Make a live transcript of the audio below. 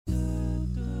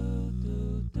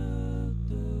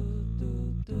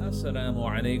Assalamu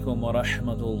alaikum wa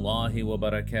rahmatullahi wa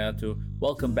barakatuh.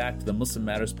 Welcome back to the Muslim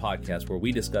Matters podcast, where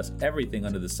we discuss everything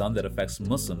under the sun that affects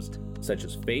Muslims, such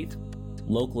as faith,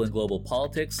 local and global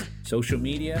politics, social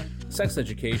media, sex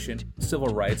education, civil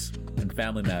rights, and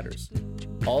family matters,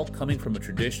 all coming from a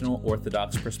traditional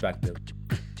Orthodox perspective.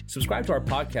 Subscribe to our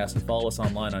podcast and follow us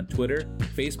online on Twitter,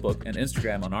 Facebook, and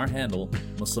Instagram on our handle,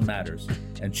 Muslim Matters,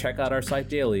 and check out our site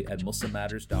daily at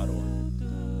muslimmatters.org.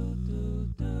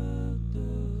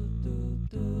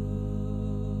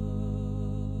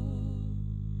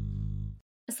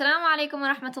 Assalamu alaikum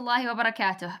wa rahmatullahi wa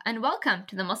barakatuh, and welcome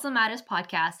to the Muslim Matters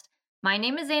podcast. My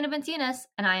name is Zainab bint Yunus,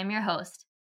 and I am your host.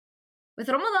 With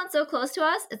Ramadan so close to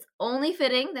us, it's only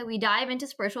fitting that we dive into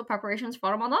spiritual preparations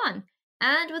for Ramadan.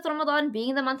 And with Ramadan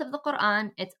being the month of the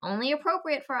Quran, it's only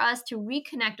appropriate for us to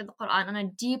reconnect with the Quran on a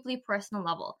deeply personal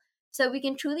level, so we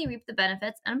can truly reap the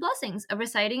benefits and blessings of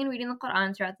reciting and reading the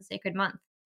Quran throughout the sacred month.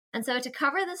 And so to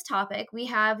cover this topic, we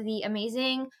have the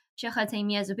amazing Shaykha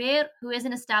Taimiyyah Zubair, who is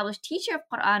an established teacher of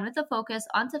Quran with a focus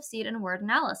on tafsir and word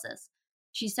analysis.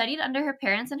 She studied under her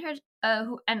parents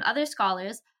and other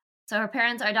scholars. So her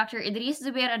parents are Dr. Idris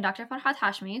Zubair and Dr. Farhat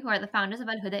Hashmi, who are the founders of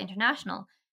Al-Huda International.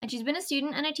 And she's been a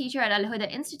student and a teacher at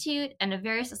Al-Huda Institute and of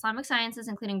various Islamic sciences,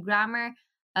 including grammar,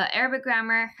 Arabic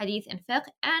grammar, hadith, and fiqh.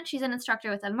 And she's an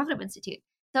instructor with Al-Maghrib Institute.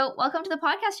 So welcome to the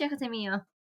podcast, Shaykha Taimiyyah.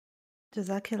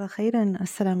 Jazakallah khairan.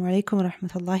 Assalamu alaikum wa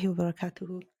rahmatullahi wa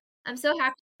barakatuhu. I'm so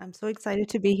happy. I'm so excited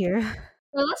to be here.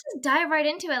 Well, let's just dive right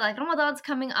into it. Like, Ramadan's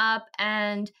coming up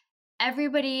and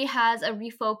everybody has a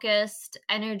refocused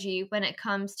energy when it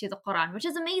comes to the Quran, which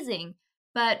is amazing.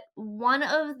 But one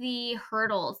of the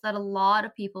hurdles that a lot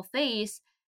of people face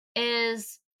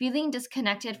is feeling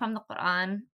disconnected from the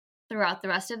Quran throughout the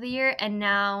rest of the year. And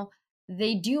now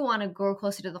they do want to grow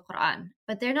closer to the Quran,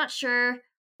 but they're not sure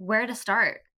where to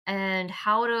start and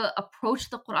how to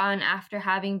approach the Quran after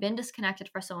having been disconnected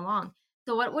for so long.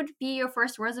 So what would be your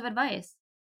first words of advice?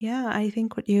 Yeah, I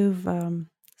think what you've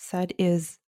said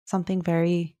is something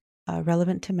very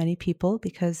relevant to many people,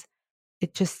 because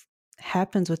it just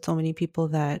happens with so many people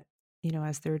that, you know,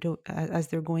 as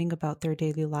they're going about their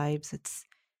daily lives,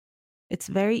 it's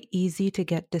very easy to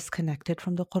get disconnected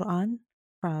from the Quran,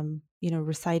 from, you know,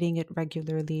 reciting it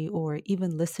regularly or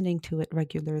even listening to it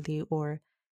regularly, or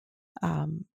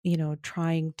you know,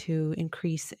 trying to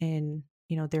increase in,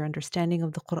 you know, their understanding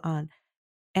of the Quran.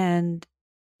 And,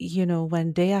 you know,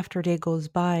 when day after day goes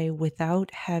by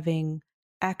without having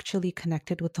actually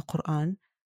connected with the Quran,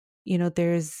 you know,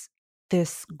 there's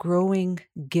this growing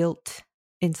guilt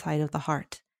inside of the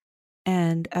heart.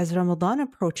 And as Ramadan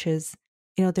approaches,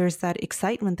 you know, there's that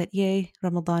excitement that, yay,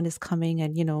 Ramadan is coming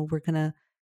and, you know, we're going to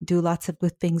do lots of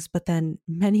good things. But then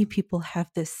many people have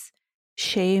this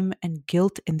shame and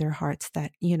guilt in their hearts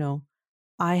that, you know,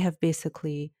 I have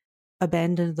basically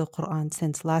abandoned the Quran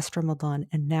since last Ramadan,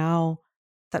 and now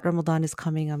that Ramadan is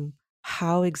coming,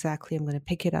 how exactly I'm going to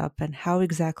pick it up, and how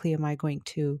exactly am I going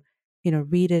to, you know,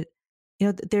 read it? You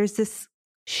know, there's this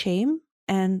shame,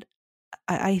 and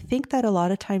I think that a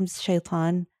lot of times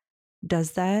Shaitan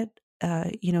does that.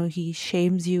 You know, he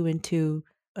shames you into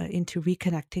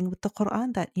reconnecting with the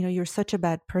Quran. That, you know, you're such a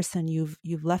bad person.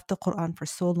 You've left the Quran for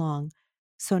so long.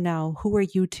 So now, who are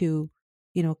you to,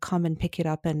 you know, come and pick it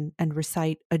up and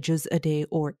recite a juz a day,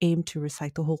 or aim to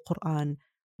recite the whole Quran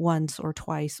once or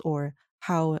twice, or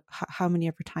how many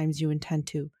ever times you intend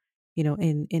to, you know,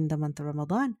 in the month of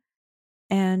Ramadan.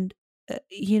 And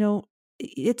you know,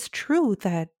 it's true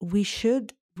that we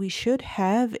should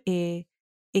have a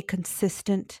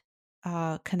consistent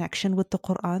connection with the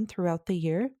Quran throughout the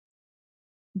year.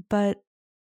 But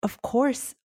of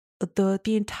course, the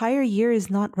entire year is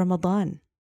not Ramadan,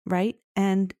 right?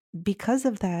 And because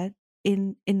of that,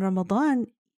 in Ramadan,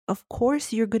 of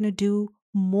course, you're going to do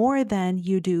more than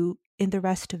you do in the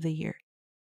rest of the year,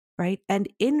 right? And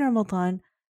in Ramadan,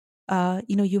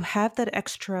 you know, you have that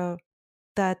extra,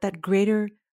 that greater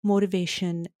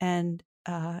motivation, and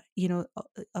you know,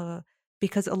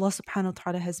 because Allah subhanahu wa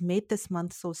ta'ala has made this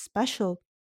month so special,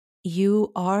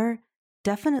 you are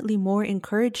definitely more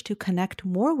encouraged to connect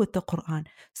more with the Quran.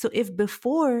 So if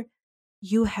before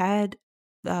you had,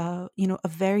 you know, a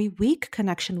very weak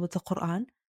connection with the Quran,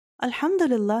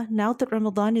 Alhamdulillah, now that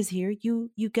Ramadan is here,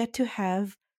 you get to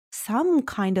have some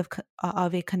kind of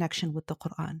a connection with the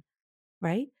Quran,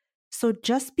 right? So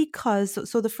just because,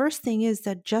 so the first thing is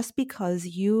that just because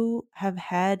you have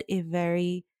had a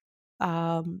very,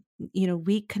 you know,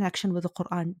 weak connection with the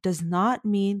Quran does not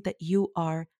mean that you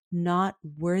are not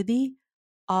worthy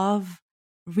of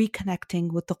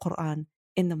reconnecting with the Quran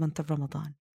in the month of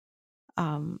Ramadan.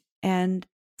 And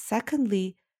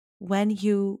secondly, when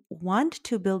you want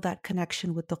to build that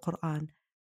connection with the Quran,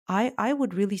 I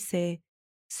would really say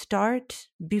start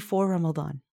before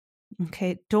Ramadan.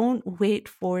 Okay, don't wait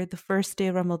for the first day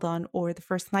of Ramadan or the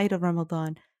first night of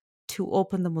Ramadan to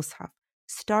open the Mus'haf.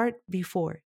 Start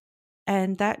before.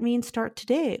 And that means start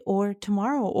today or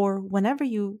tomorrow or whenever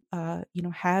you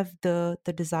have the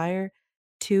desire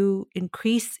to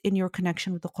increase in your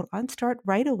connection with the Quran. Start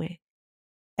right away.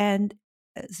 And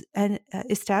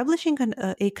establishing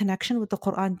a connection with the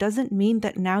Quran doesn't mean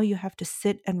that now you have to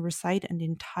sit and recite an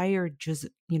entire juz,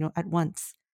 at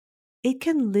once. It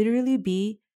can literally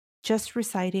be just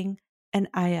reciting an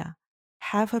ayah,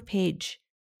 half a page,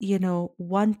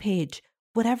 one page,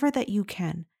 whatever that you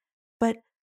can. But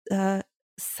uh,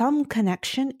 some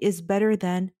connection is better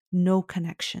than no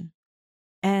connection.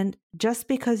 And just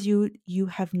because you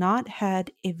have not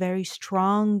had a very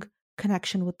strong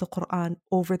connection with the Quran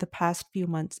over the past few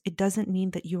months, it doesn't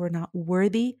mean that you are not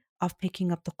worthy of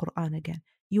picking up the Quran again.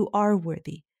 You are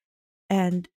worthy.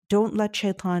 And don't let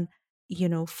shaitan,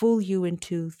 fool you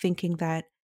into thinking that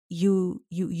you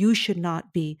should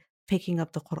not be picking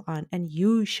up the Quran and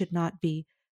you should not be,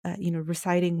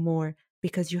 reciting more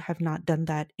because you have not done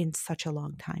that in such a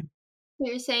long time. So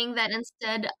you're saying that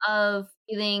instead of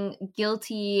feeling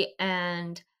guilty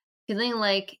and feeling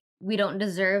like we don't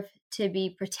deserve to be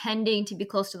pretending to be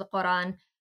close to the Quran,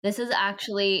 this is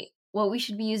actually what we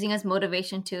should be using as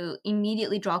motivation to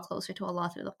immediately draw closer to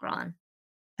Allah through the Quran.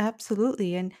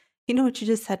 Absolutely. And you know what you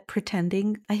just said,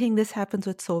 pretending? I think this happens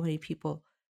with so many people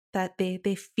that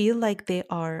they feel like they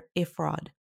are a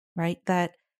fraud, right?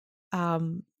 That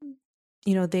um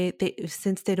they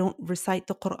since they don't recite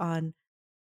the Quran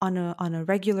on a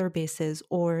regular basis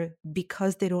or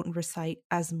because they don't recite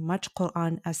as much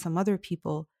Quran as some other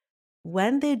people,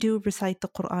 when they do recite the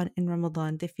Quran in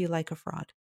Ramadan, they feel like a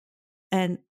fraud.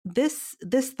 And this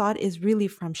thought is really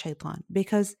from shaitan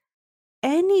because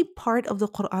any part of the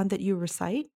Quran that you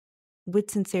recite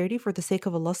with sincerity for the sake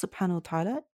of Allah subhanahu wa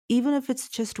ta'ala, even if it's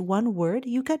just one word,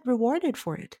 you get rewarded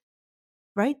for it,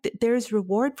 right? There's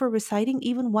reward for reciting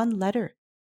even one letter.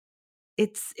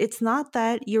 It's not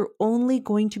that you're only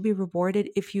going to be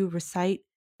rewarded if you recite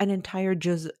an entire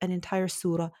juz, an entire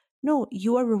surah. No,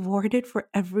 you are rewarded for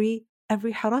every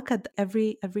harakat,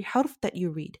 every harf that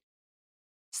you read.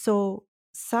 So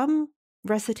some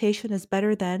recitation is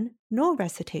better than no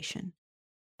recitation.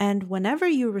 And whenever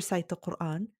you recite the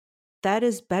Quran, that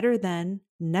is better than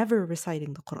never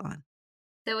reciting the Quran.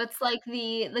 So it's like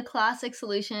the classic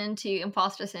solution to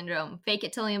imposter syndrome. Fake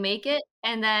it till you make it,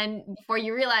 and then before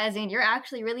you realizing you're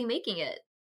actually really making it.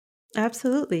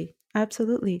 Absolutely.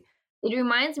 Absolutely. It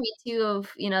reminds me too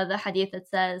of, the hadith that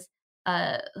says,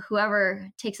 whoever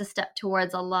takes a step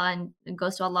towards Allah and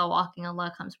goes to Allah walking,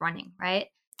 Allah comes running, right?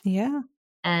 Yeah.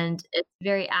 And it's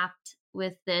very apt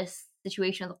with this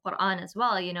situation of the Quran as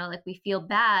well. Like we feel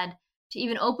bad to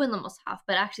even open the Mus'haf,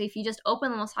 but actually, if you just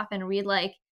open the Mus'haf and read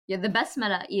like the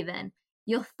Basmala, even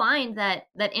you'll find that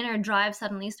that inner drive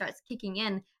suddenly starts kicking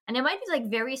in, and it might be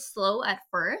like very slow at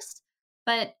first,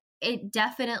 but it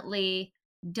definitely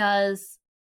does.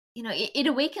 It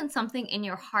awakens something in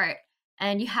your heart,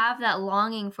 and you have that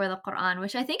longing for the Quran,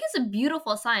 which I think is a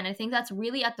beautiful sign. I think that's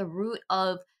really at the root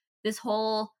of this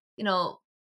whole,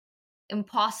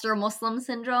 imposter Muslim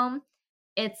syndrome.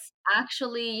 It's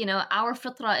actually, our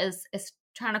fitra is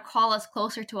trying to call us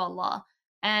closer to Allah.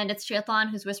 And it's shaitan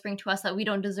who's whispering to us that we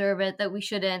don't deserve it, that we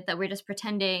shouldn't, that we're just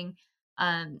pretending.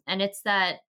 And it's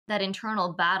that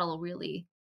internal battle, really.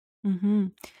 Hmm.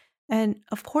 And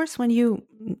of course, when you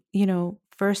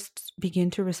first begin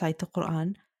to recite the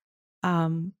Quran,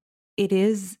 um, it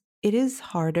is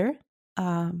harder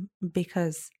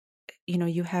because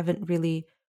you haven't really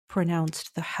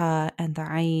pronounced the ha and the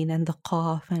ain and the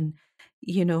qaf and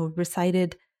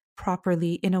recited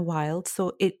properly in a while.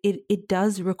 So it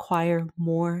does require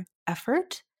more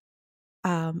effort,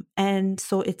 and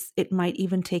so it might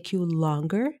even take you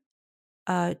longer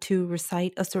to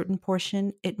recite a certain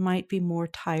portion. It might be more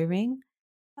tiring,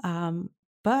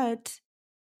 but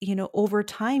over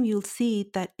time, you'll see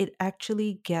that it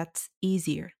actually gets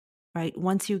easier, right?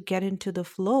 Once you get into the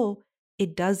flow,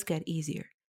 it does get easier.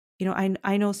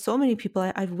 I know so many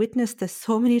people, I've witnessed this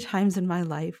so many times in my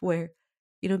life where,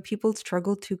 people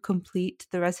struggle to complete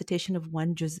the recitation of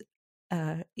one juz,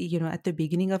 at the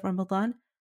beginning of Ramadan.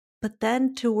 But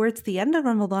then towards the end of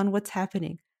Ramadan, what's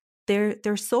happening?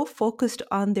 They're so focused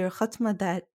on their khatma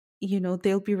that,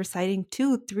 they'll be reciting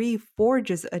 2, 3, 4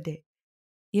 juz a day,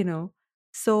 you know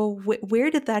so where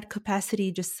did that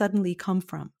capacity just suddenly come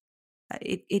from?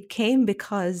 It came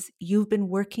because you've been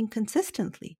working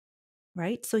consistently,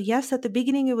 right? So yes, at the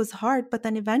beginning it was hard, but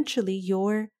then eventually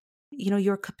your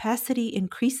capacity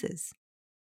increases.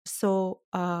 So,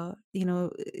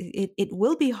 it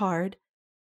will be hard,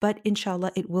 but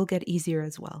inshallah, it will get easier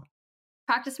as well.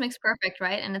 Practice makes perfect,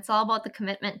 right? And it's all about the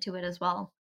commitment to it as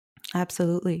well.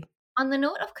 Absolutely. On the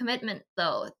note of commitment,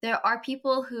 though, there are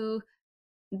people who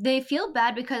they feel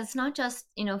bad because it's not just,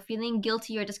 feeling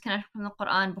guilty or disconnected from the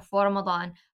Quran before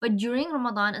Ramadan, but during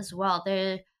Ramadan as well.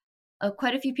 There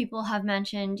quite a few people have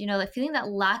mentioned, like feeling that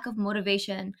lack of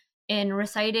motivation in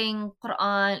reciting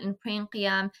Quran and praying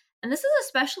Qiyam. And this is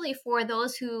especially for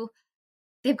those who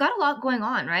they've got a lot going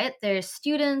on, right? There's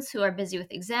students who are busy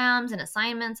with exams and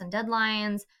assignments and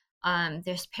deadlines.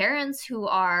 There's parents who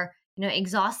are,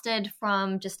 exhausted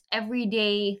from just the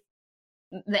everyday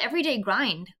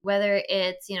grind, whether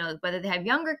it's, whether they have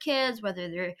younger kids, whether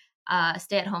they're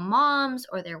stay-at-home moms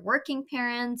or they're working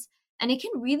parents. And it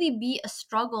can really be a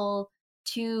struggle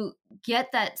to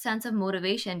get that sense of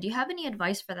motivation. Do you have any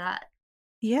advice for that?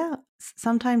 Yeah.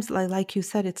 Sometimes, like you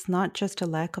said, it's not just a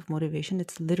lack of motivation,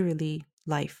 it's literally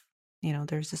life.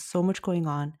 There's just so much going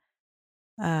on.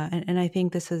 And I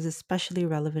think this is especially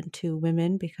relevant to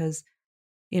women because,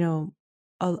 you know,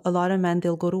 a lot of men,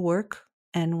 they'll go to work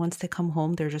and once they come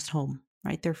home, they're just home,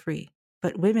 right? They're free.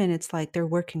 But women, it's like they're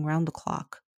working round the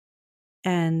clock.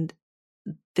 And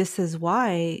this is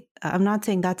why I'm not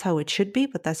saying that's how it should be,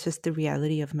 but that's just the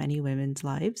reality of many women's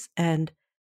lives. And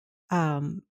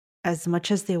um, as much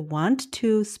as they want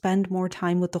to spend more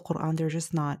time with the Quran, they're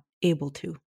just not able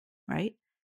to, right?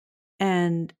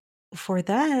 And for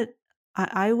that,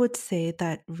 I would say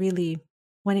that really,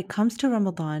 when it comes to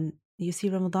Ramadan, you see,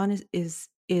 Ramadan is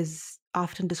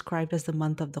often described as the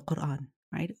month of the Quran,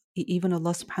 right? Even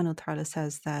Allah Subhanahu wa Taala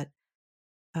says that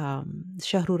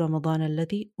شهر رمضان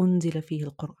الذي أنزل فيه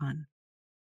القرآن.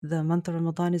 The month of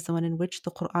Ramadan is the one in which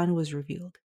the Quran was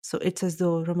revealed. So it's as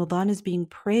though Ramadan is being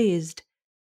praised.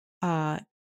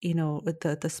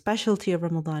 The specialty of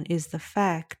Ramadan is the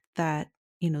fact that,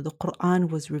 the Quran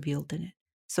was revealed in it.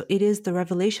 So it is the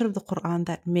revelation of the Quran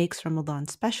that makes Ramadan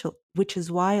special, which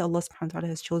is why Allah subhanahu wa ta'ala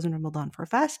has chosen Ramadan for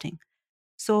fasting.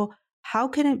 So how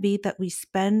can it be that we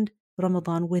spend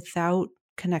Ramadan without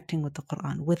connecting with the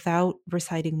Quran, without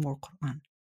reciting more Quran,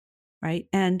 right?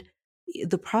 And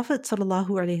the Prophet sallallahu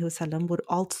alaihi wasallam would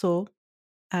also,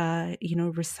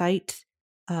 recite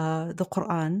the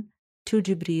Quran to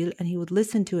Jibreel, and he would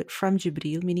listen to it from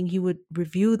Jibreel, meaning he would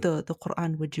review the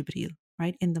Quran with Jibreel,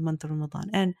 right, in the month of Ramadan.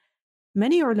 And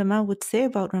many ulama would say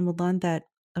about Ramadan that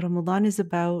Ramadan is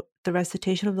about the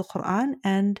recitation of the Quran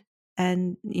and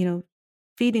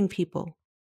feeding people.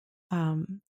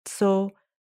 So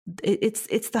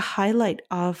it's the highlight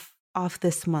of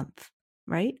this month,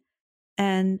 right?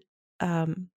 And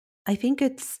I think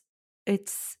it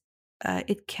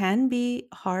can be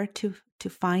hard to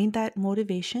find that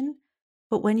motivation,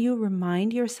 but when you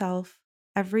remind yourself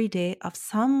every day of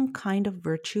some kind of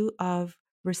virtue of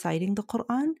reciting the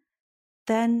Quran,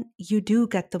 then you do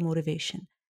get the motivation.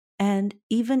 And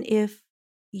even if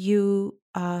you're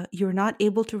not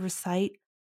able to recite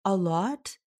a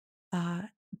lot, uh,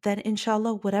 then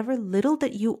inshallah, whatever little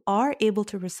that you are able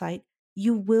to recite,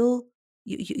 you will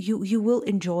you will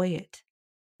enjoy it,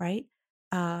 right?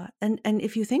 And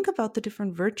if you think about the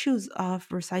different virtues of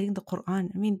reciting the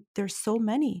Quran, I mean, there's so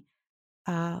many.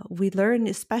 We learn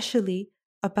especially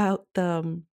about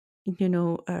the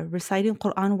reciting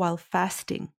Quran while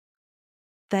fasting,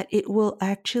 that it will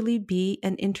actually be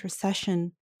an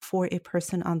intercession for a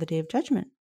person on the Day of Judgment,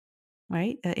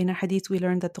 right? In a hadith, we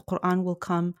learn that the Quran will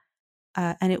come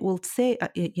and it will say,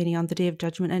 on the Day of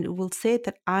Judgment, and it will say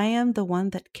that I am the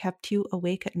one that kept you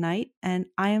awake at night, and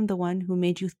I am the one who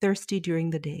made you thirsty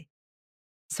during the day.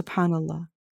 Subhanallah,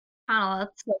 Oh,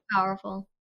 that's so powerful.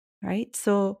 right?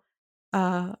 So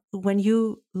when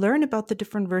you learn about the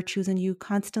different virtues and you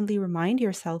constantly remind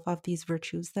yourself of these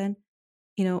virtues, then,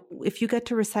 if you get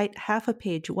to recite half a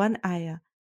page, one ayah,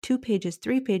 2 pages,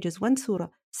 3 pages, one surah,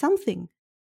 something,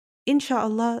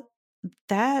 inshallah,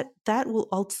 that will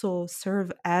also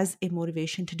serve as a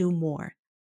motivation to do more.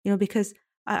 Because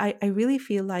I really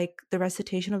feel like the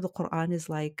recitation of the Quran is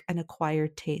like an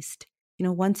acquired taste.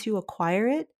 Once you acquire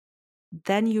it,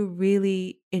 then you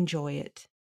really enjoy it,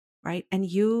 right? And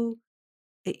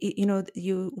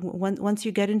once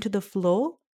you get into the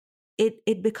flow,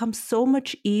 it becomes so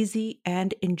much easy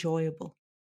and enjoyable.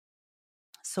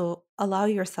 So allow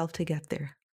yourself to get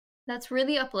there. That's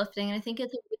really uplifting. And I think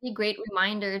it's a really great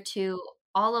reminder to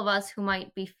all of us who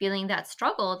might be feeling that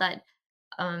struggle, that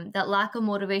lack of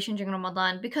motivation during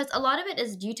Ramadan, because a lot of it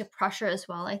is due to pressure as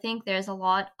well. I think there's a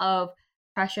lot of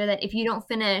pressure that if you don't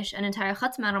finish an entire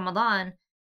khatma in Ramadan,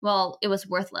 well, it was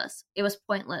worthless. It was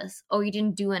pointless. Oh, you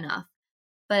didn't do enough.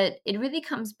 But it really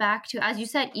comes back to, as you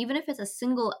said, even if it's a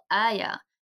single ayah,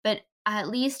 but at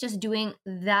least just doing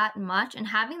that much and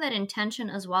having that intention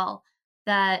as well,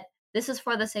 that this is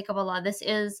for the sake of Allah. This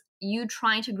is you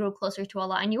trying to grow closer to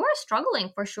Allah. And you are struggling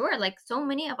for sure. Like so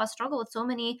many of us struggle with so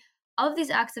many of these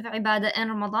acts of ibadah in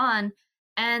Ramadan.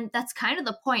 And that's kind of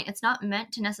the point. It's not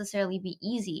meant to necessarily be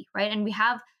easy, right? And we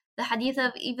have the hadith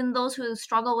of even those who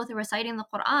struggle with reciting the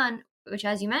Quran, which,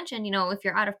 as you mentioned, if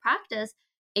you're out of practice,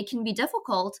 it can be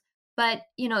difficult. But,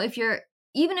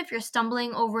 even if you're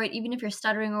stumbling over it, even if you're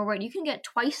stuttering over it, you can get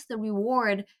twice the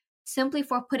reward simply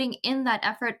for putting in that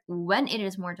effort when it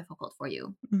is more difficult for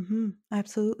you.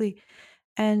 Absolutely.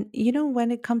 And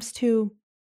when it comes to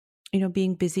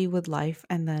being busy with life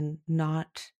and then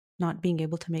not being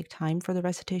able to make time for the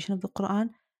recitation of the Quran,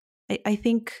 I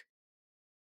think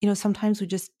sometimes we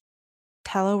just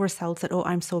tell ourselves that, oh,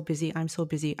 I'm so busy,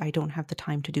 I don't have the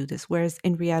time to do this, whereas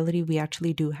in reality we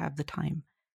actually do have the time.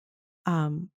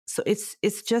 So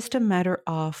it's just a matter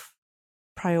of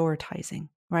prioritizing,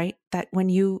 right? That when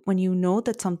you know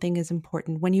that something is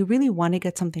important, when you really want to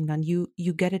get something done,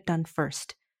 you get it done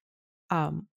first.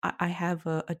 I have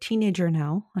a teenager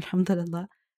now, alhamdulillah,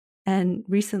 and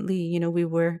recently, we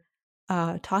were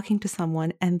talking to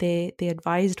someone, and they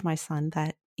advised my son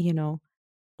that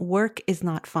work is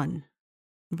not fun,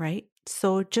 right?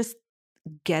 So just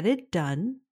get it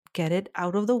done, get it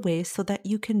out of the way, so that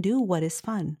you can do what is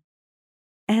fun.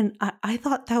 And I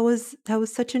thought that was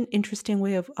such an interesting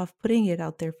way of putting it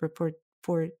out there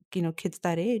for kids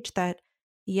that age, that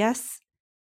yes,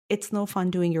 it's no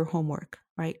fun doing your homework,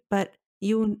 right? But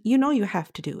you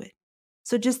have to do it.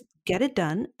 So just get it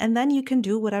done, and then you can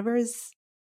do whatever is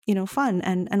fun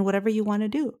and whatever you want to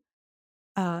do.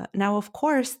 Now, of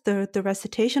course, the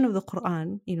recitation of the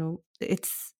Quran,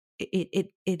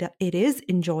 it is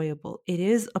enjoyable. It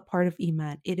is a part of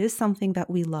Iman. It is something that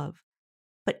we love.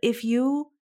 But if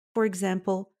you, for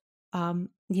example,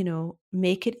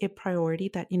 make it a priority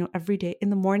that, every day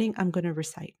in the morning, I'm going to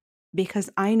recite, because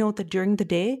I know that during the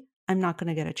day, I'm not going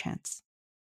to get a chance,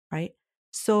 right?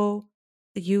 So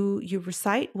you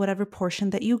recite whatever portion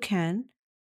that you can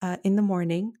in the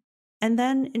morning. And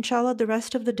then, inshallah, the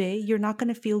rest of the day, you're not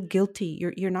going to feel guilty.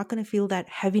 You're not going to feel that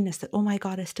heaviness that, oh my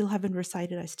God, I still haven't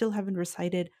recited.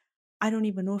 I don't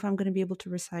even know if I'm going to be able to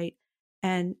recite.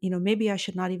 And, maybe I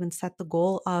should not even set the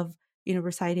goal of,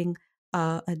 reciting,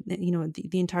 the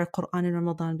entire Quran in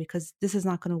Ramadan, because this is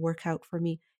not going to work out for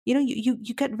me. You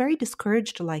get very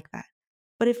discouraged like that.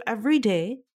 But if every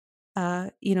day,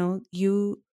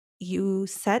 you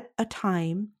set a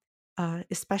time,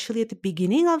 especially at the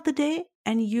beginning of the day,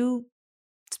 and you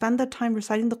spend that time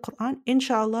reciting the Quran,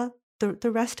 inshallah,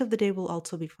 the rest of the day will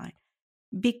also be fine.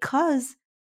 Because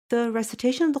the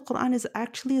recitation of the Quran is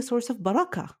actually a source of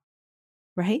barakah,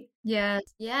 right? Yes.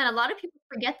 Yeah. And a lot of people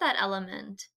forget that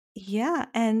element. Yeah.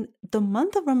 And the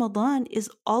month of Ramadan is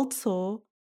also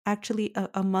actually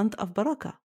a month of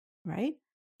barakah, right?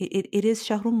 It is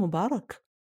Shahrul Mubarak.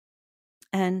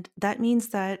 And that means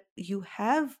that you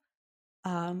have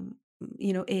a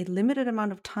limited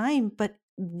amount of time, but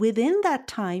within that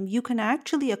time, you can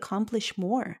actually accomplish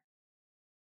more,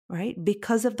 right?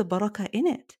 Because of the barakah in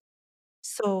it.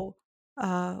 So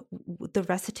the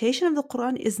recitation of the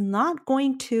Quran is not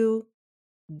going to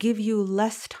give you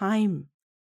less time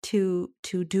to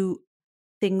do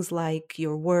things like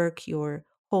your work, your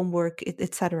homework,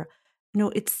 etc.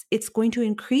 No, it's going to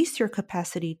increase your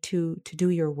capacity to do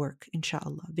your work,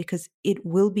 inshallah, because it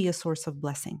will be a source of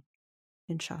blessing,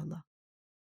 inshallah.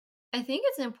 I think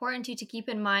it's important to keep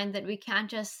in mind that we can't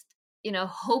just,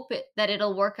 hope that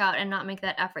it'll work out and not make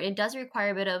that effort. It does require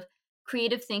a bit of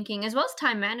creative thinking as well as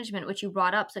time management, which you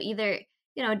brought up. So either,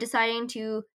 deciding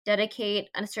to dedicate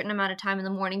a certain amount of time in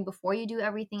the morning before you do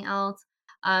everything else.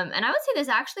 And I would say there's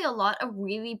actually a lot of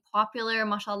really popular,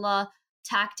 mashallah,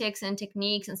 tactics and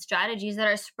techniques and strategies that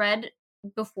are spread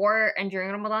before and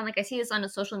during Ramadan. Like I see this on the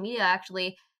social media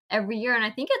actually every year. And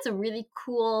I think it's a really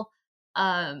cool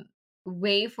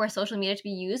way for social media to be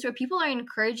used, where people are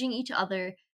encouraging each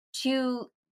other to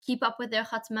keep up with their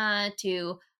khatma,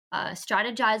 to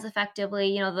strategize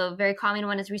effectively. The very common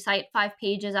one is recite 5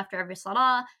 pages after every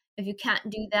salah. If you can't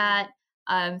do that,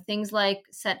 things like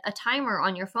set a timer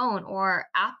on your phone, or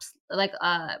apps like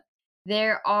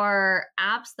there are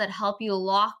apps that help you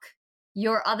lock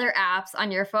your other apps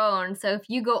on your phone. So if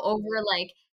you go over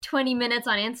like 20 minutes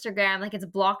on Instagram, like it's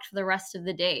blocked for the rest of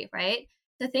the day, right?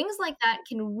 So things like that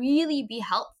can really be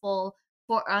helpful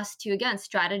for us to, again,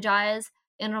 strategize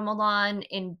in Ramadan,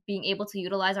 in being able to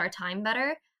utilize our time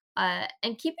better.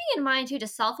 And keeping in mind too,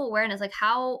 just self-awareness, like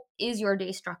how is your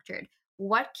day structured?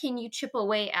 What can you chip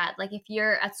away at? Like if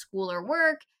you're at school or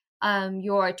work,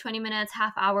 your 20 minutes,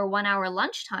 half hour, 1 hour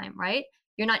lunchtime, right?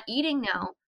 You're not eating now.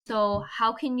 So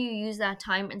how can you use that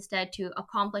time instead to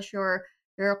accomplish your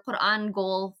Quran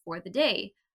goal for the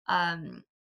day?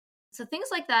 So things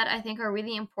like that I think are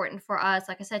really important for us,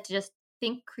 like I said, to just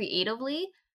think creatively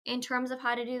in terms of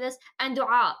how to do this. And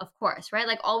dua, of course, right?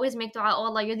 Like always make dua, oh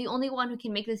Allah, you're the only one who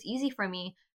can make this easy for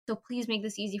me. So please make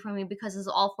this easy for me because this is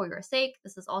all for your sake.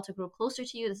 This is all to grow closer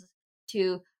to you. This is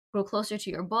to grow closer to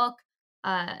your book.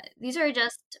 These are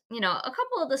just, a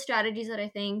couple of the strategies that I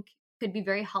think could be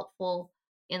very helpful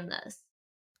in this.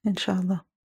 Inshallah.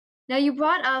 Now, you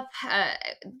brought up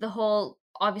the whole,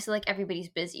 obviously, like everybody's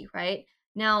busy, right?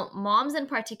 Now, moms in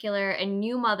particular, and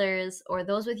new mothers or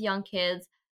those with young kids,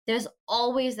 there's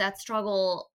always that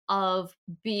struggle of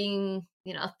being,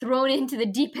 thrown into the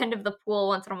deep end of the pool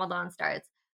once Ramadan starts.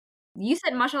 You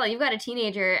said, mashallah, you've got a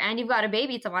teenager and you've got a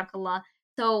baby, tabarakallah.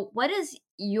 So, what is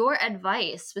your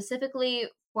advice specifically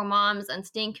for moms and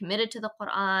staying committed to the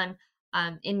Quran,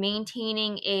 in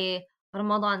maintaining a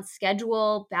Ramadan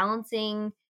schedule,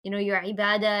 balancing, your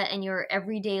ibadah and your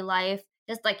everyday life?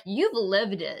 Just like you've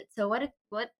lived it. So,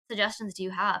 what suggestions do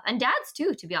you have? And dads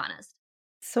too, to be honest.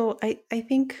 So I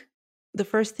think the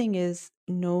first thing is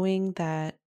knowing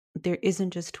that there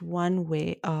isn't just one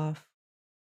way of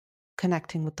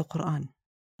connecting with the Quran,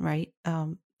 right?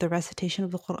 The recitation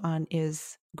of the Quran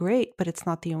is great, but it's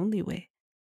not the only way.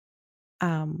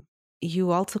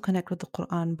 You also connect with the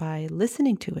Quran by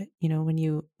listening to it. When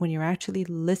you're actually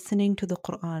listening to the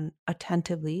Quran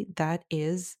attentively, that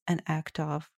is an act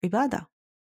of ibadah,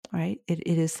 right? It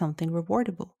is something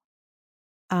rewardable.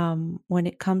 When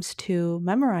it comes to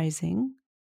memorizing,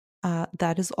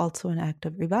 that is also an act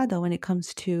of ibadah. When it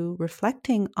comes to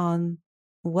reflecting on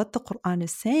what the Quran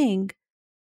is saying,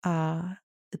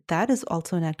 that is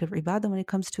also an act of ibadah. When it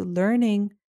comes to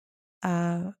learning,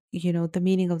 the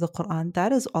meaning of the Quran,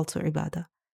 that is also ibadah.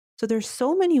 So there's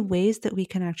so many ways that we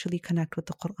can actually connect with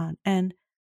the Quran. And,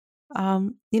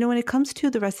 when it comes to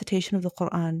the recitation of the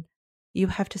Quran, you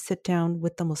have to sit down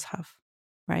with the mushaf,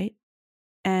 right?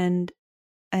 And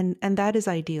that is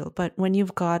ideal. But when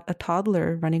you've got a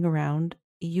toddler running around,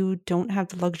 you don't have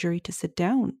the luxury to sit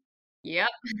down. Yep.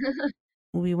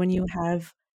 When you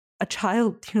have a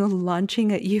child,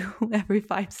 launching at you every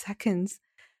 5 seconds,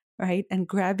 right? And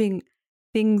grabbing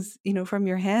things, from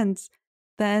your hands,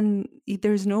 then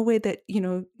there's no way that,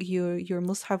 your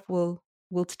mushaf will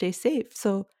stay safe.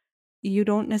 So you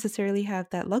don't necessarily have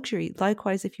that luxury.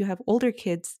 Likewise, if you have older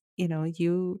kids, you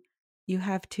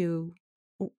have to,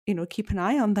 keep an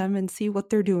eye on them and see what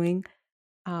they're doing.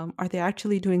 Are they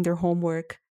actually doing their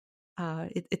homework,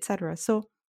 etc. So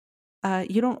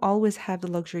you don't always have the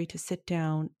luxury to sit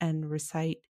down and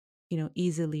recite,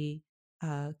 easily,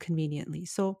 conveniently.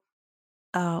 So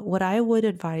what I would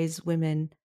advise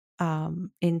women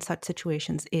in such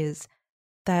situations is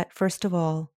that, first of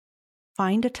all,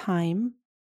 find a time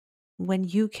when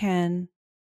you can,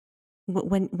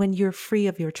 when you're free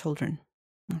of your children.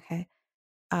 Okay,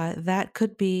 that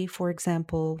could be, for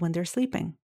example, when they're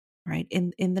sleeping, right,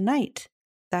 in the night.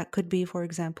 That could be, for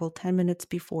example, 10 minutes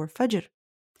before Fajr.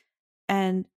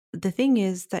 And the thing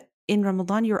is that in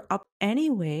Ramadan, you're up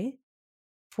anyway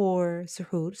for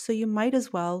suhoor, so you might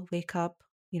as well wake up,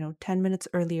 10 minutes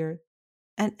earlier.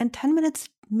 And 10 minutes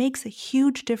makes a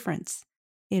huge difference.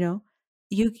 You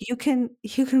can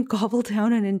gobble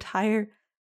down an entire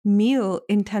meal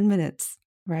in 10 minutes,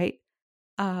 right?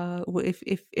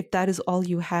 If that is all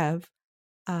you have,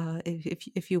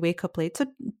 if you wake up late. So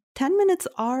 10 minutes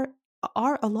are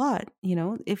a lot.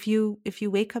 If you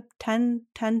wake up 10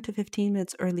 to 15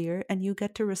 minutes earlier and you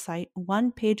get to recite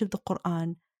one page of the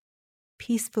Quran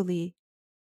peacefully,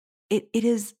 it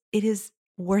is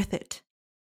worth it.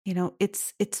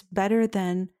 It's better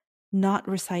than not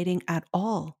reciting at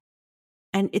all.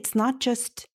 And it's not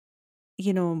just,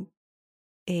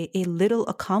 a little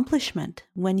accomplishment.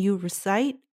 When you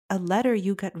recite a letter,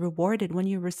 you get rewarded. When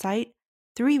you recite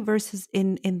 3 verses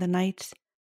in the night,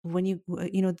 when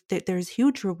there's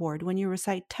huge reward. When you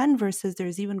recite 10 verses,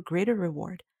 there's even greater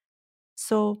reward.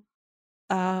 So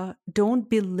don't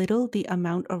belittle the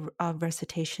amount of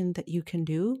recitation that you can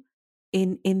do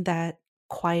in that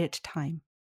quiet time,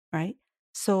 right?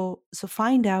 So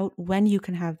find out when you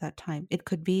can have that time. It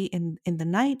could be in the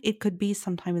night. It could be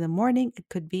sometime in the morning. It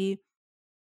could be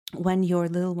when your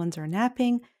little ones are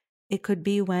napping. It could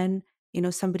be when,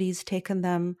 somebody's taken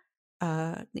them,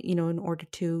 in order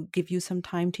to give you some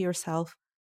time to yourself.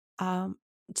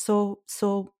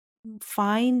 So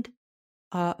find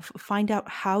find out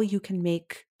how you can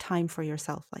make time for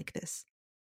yourself like this,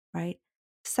 right?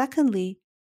 Secondly,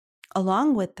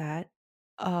 along with that,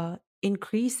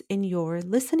 increase in your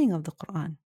listening of the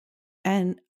Quran.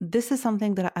 And this is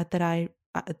something that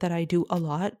I do a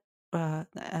lot.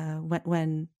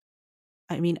 when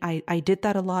I mean, I did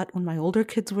that a lot when my older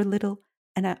kids were little,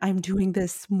 and I'm doing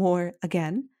this more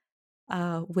again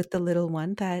with the little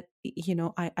one. That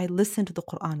I listen to the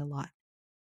Quran a lot.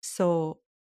 So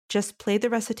just play the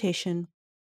recitation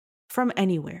from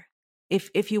anywhere.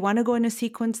 If you want to go in a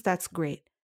sequence, that's great.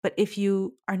 But if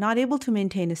you are not able to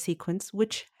maintain a sequence,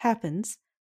 which happens,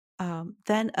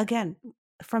 then again,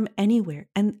 from anywhere,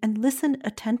 and listen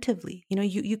attentively.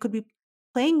 You could be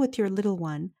playing with your little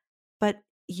one, but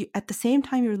at the same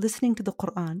time you're listening to the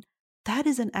Quran. That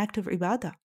is an act of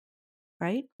ibadah,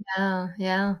 right? Yeah,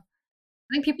 yeah.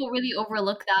 I think people really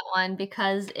overlook that one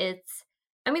because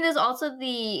I mean, there's also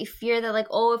the fear that, like,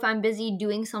 oh, if I'm busy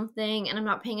doing something and I'm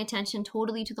not paying attention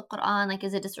totally to the Quran, like,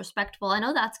 is it disrespectful? I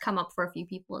know that's come up for a few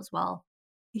people as well.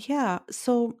 Yeah.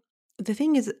 So the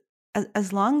thing is,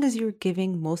 as long as you're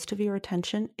giving most of your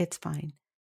attention, it's fine.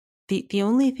 The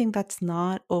only thing that's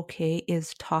not okay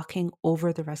is talking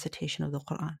over the recitation of the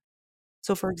Quran.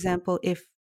 So, for example, if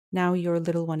now your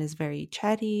little one is very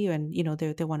chatty and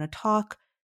they want to talk,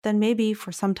 then maybe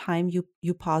for some time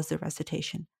you pause the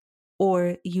recitation,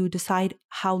 or you decide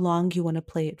how long you want to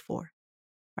play it for,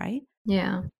 right?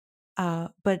 Yeah.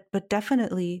 But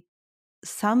definitely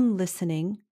some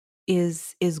listening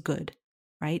is good,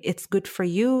 right? It's good for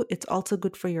you. It's also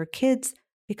good for your kids,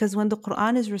 because when the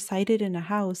Quran is recited in a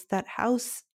house, that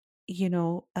house, you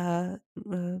know, uh,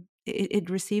 it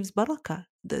receives barakah.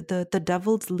 The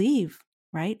devils leave,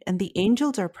 right? And the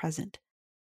angels are present.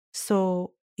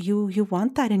 So you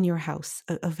want that in your house,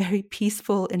 a very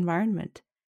peaceful environment.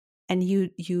 And you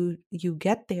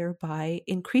get there by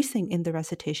increasing in the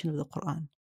recitation of the Quran,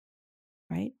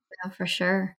 right? Yeah, for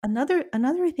sure.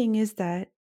 Another thing is that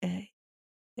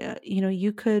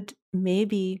you could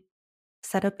maybe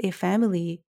set up a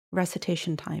family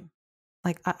recitation time.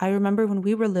 Like I remember when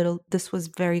we were little, this was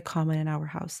very common in our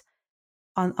house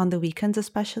on the weekends,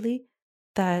 especially,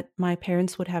 that my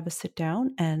parents would have us sit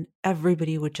down and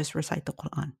everybody would just recite the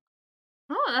Quran.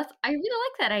 Oh, I really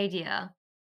like that idea.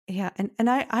 Yeah, and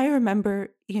I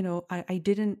remember, I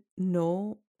didn't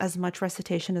know as much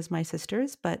recitation as my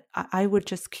sisters, but I would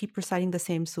just keep reciting the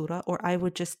same surah, or I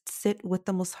would just sit with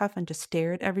the mushaf and just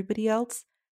stare at everybody else.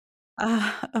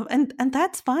 And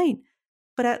that's fine.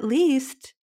 But at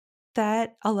least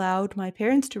that allowed my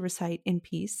parents to recite in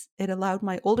peace. It allowed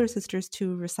my older sisters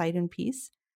to recite in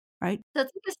peace, right? So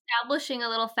it's like establishing a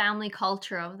little family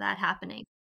culture of that happening.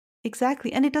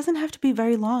 Exactly. And it doesn't have to be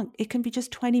very long. It can be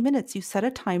just 20 minutes. You set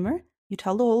a timer. You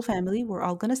tell the whole family, we're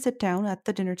all going to sit down at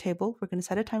the dinner table. We're going to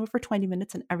set a timer for 20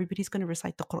 minutes and everybody's going to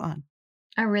recite the Quran.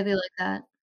 I really like that.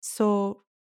 So,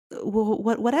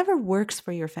 whatever works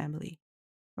for your family,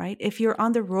 right? If you're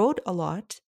on the road a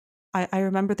lot, I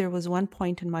remember there was one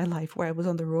point in my life where I was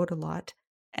on the road a lot.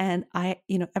 And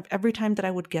every time that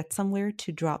I would get somewhere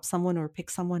to drop someone or pick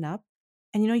someone up,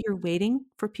 and you're waiting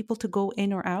for people to go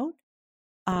in or out,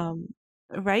 um,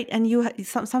 right? And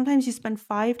sometimes you spend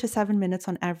 5 to 7 minutes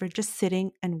on average just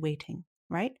sitting and waiting,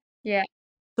 right? Yeah.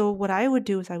 So what I would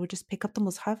do is I would just pick up the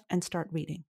mushaf and start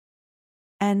reading.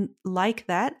 And like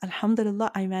that,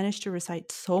 alhamdulillah, I managed to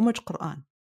recite so much Quran.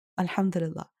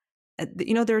 Alhamdulillah.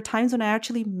 There are times when I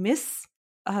actually miss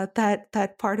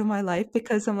that part of my life,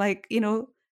 because I'm like,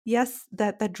 yes,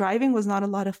 that driving was not a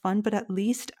lot of fun, but at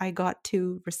least I got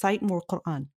to recite more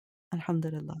Quran.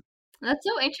 Alhamdulillah. That's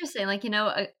so interesting. Like,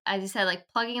 as you said, like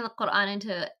plugging the Quran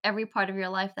into every part of your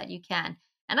life that you can.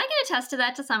 And I can attest to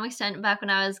that to some extent back when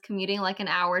I was commuting like an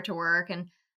hour to work and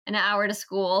an hour to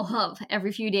school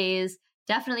every few days.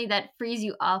 Definitely that frees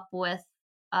you up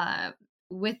uh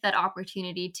with that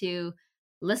opportunity to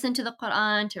listen to the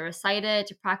Quran, to recite it,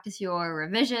 to practice your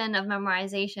revision of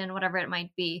memorization, whatever it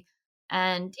might be.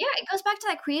 And yeah, it goes back to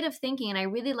that creative thinking. And I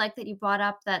really like that you brought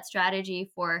up that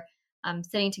strategy for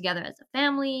sitting together as a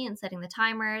family and setting the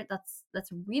timer.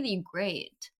 That's really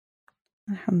great.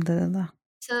 Alhamdulillah.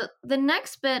 So the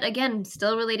next bit, again,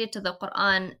 still related to the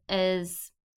Quran,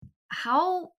 is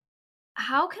how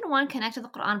how can one connect to the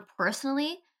Quran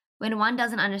personally when one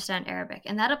doesn't understand Arabic?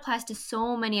 And that applies to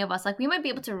so many of us. Like we might be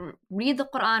able to read the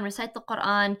Quran, recite the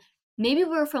Quran. Maybe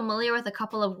we're familiar with a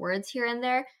couple of words here and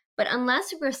there, but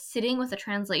unless we're sitting with a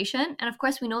translation, and of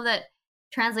course we know that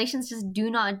translations just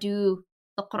do not do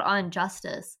the Quran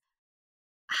justice.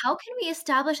 How can we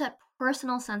establish that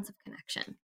personal sense of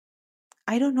connection?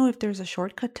 I don't know if there's a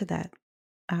shortcut to that.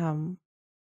 Um,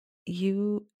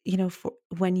 for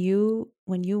when you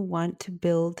want to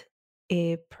build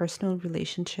a personal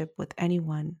relationship with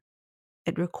anyone,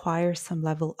 it requires some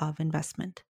level of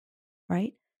investment,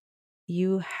 right?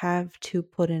 You have to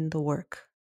put in the work.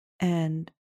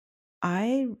 And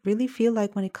I really feel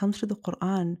like when it comes to the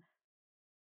Quran,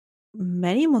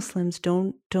 many Muslims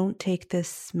don't take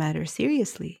this matter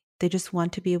seriously. They just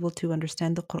want to be able to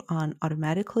understand the Quran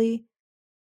automatically.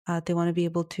 They want to be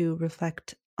able to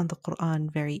reflect on the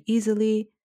Quran very easily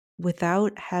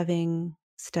without having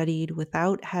studied,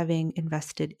 without having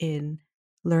invested in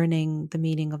learning the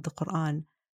meaning of the Quran.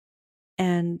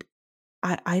 And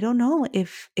I don't know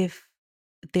if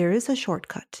there is a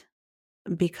shortcut,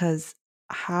 because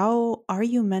how are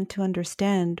you meant to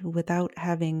understand without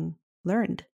having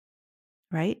learned,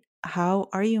 right? How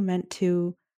are you meant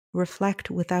to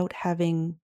reflect without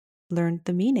having learned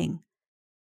the meaning?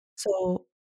 So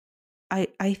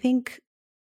I think,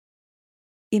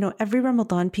 every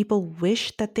Ramadan people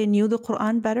wish that they knew the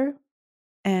Quran better,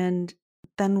 and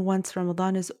then once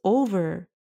Ramadan is over,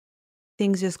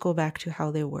 things just go back to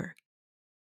how they were.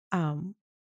 Um,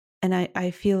 and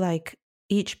I feel like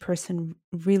each person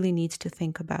really needs to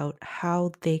think about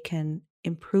how they can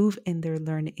improve in their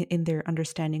in their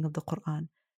understanding of the Quran.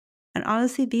 And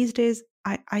honestly, these days,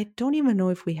 I don't even know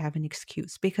if we have an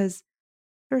excuse, because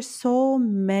there's so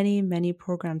many, many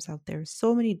programs out there,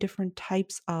 so many different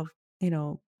types of, you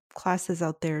know, classes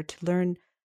out there to learn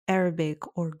Arabic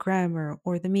or grammar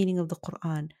or the meaning of the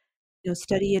Quran.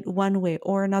 Study it one way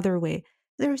or another way.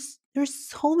 There's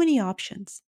so many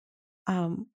options.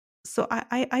 Um, so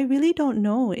I really don't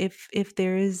know if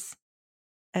there is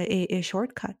a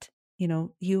shortcut.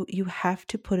 You have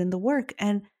to put in the work,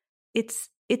 and it's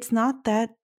not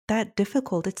that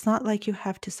difficult. It's not like you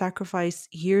have to sacrifice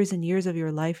years and years of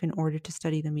your life in order to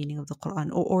study the meaning of the Quran,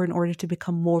 or in order to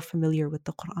become more familiar with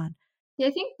the Quran. Yeah,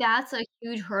 I think that's a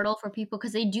huge hurdle for people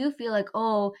because they do feel like,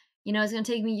 oh, it's going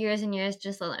to take me years and years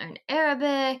just to learn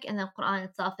Arabic, and the Quran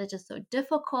itself is just so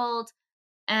difficult.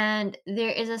 And there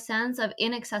is a sense of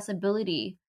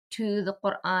inaccessibility to the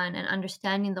Quran and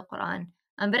understanding the Quran.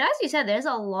 But as you said, there's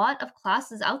a lot of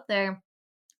classes out there,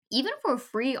 even for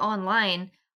free online,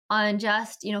 on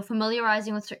just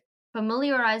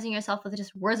familiarizing yourself with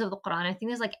just words of the Quran. I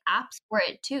think there's like apps for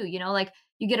it too. Like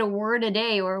you get a word a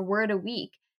day or a word a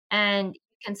week, and you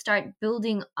can start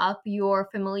building up your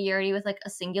familiarity with like a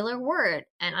singular word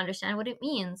and understand what it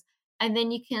means, and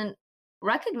then you can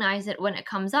recognize it when it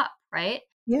comes up, right?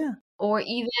 Yeah. Or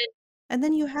even And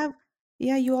then you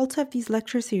also have these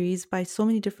lecture series by so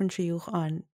many different shuyukh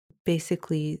on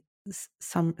basically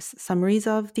some summaries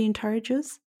of the entire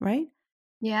juz, right?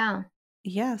 yeah.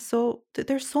 Yeah, so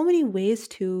there's so many ways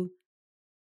to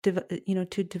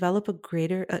to develop a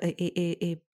greater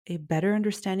a better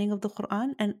understanding of the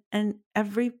Quran, and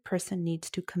every person needs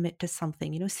to commit to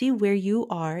something. See where you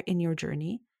are in your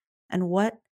journey and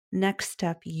what next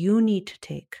step you need to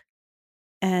take,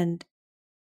 and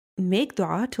make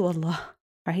dua to Allah.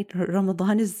 Right?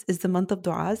 Ramadan is the month of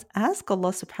du'as. Ask Allah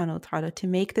subhanahu wa ta'ala to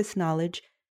make this knowledge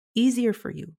easier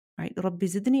for you. Right? Rabbi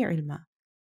zidni ilma.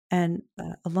 And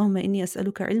Allahumma inni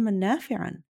as'aluka ilman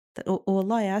nafi'an. That, oh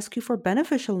Allah, I ask you for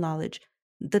beneficial knowledge.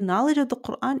 The knowledge of the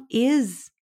Quran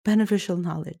is beneficial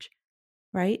knowledge,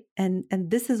 right? And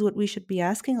this is what we should be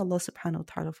asking Allah subhanahu wa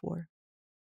ta'ala for.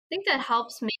 I think that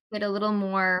helps make it a little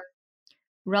more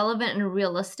relevant and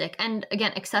realistic, and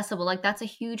again accessible. Like that's a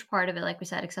huge part of it, like we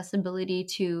said, accessibility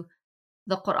to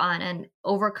the Quran and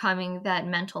overcoming that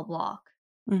mental block.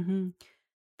 Hmm.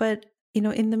 But,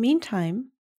 in the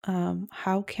meantime,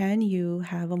 how can you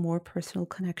have a more personal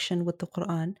connection with the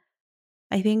Quran?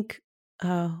 I think,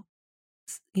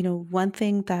 one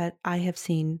thing that I have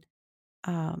seen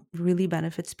really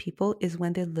benefits people is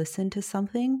when they listen to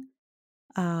something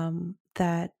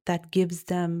that gives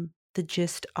them the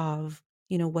gist of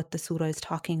what the surah is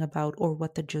talking about, or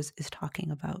what the juz is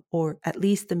talking about, or at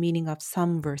least the meaning of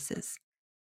some verses.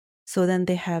 So then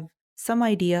they have some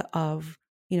idea of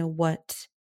what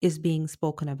is being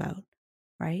spoken about,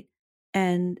 right?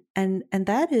 And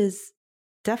that is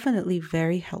definitely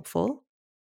very helpful.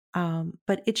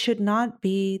 But it should not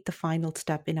be the final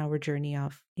step in our journey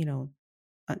of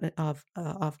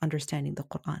of understanding the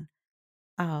Quran.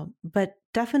 But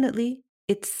definitely,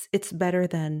 it's better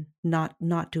than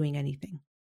not doing anything,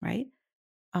 right?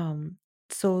 Um,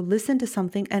 so listen to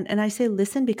something, and I say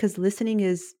listen because listening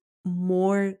is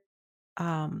more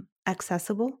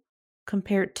accessible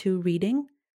compared to reading.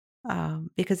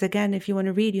 Because again, if you want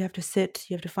to read, you have to sit,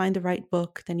 you have to find the right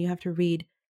book, then you have to read.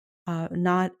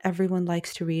 Not everyone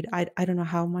likes to read. I don't know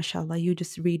how, mashallah, you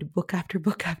just read book after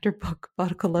book after book.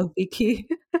 Barakallahu fiki.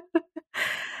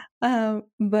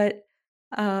 But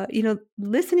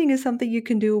listening is something you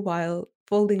can do while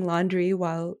folding laundry,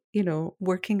 while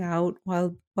working out,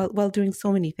 while doing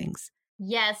so many things.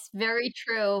 Yes, very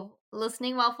true.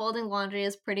 Listening while folding laundry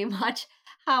is pretty much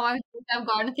how I think I've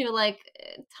gone through like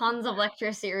tons of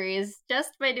lecture series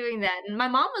just by doing that. And my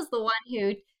mom was the one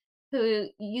who who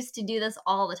used to do this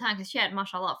all the time because she had,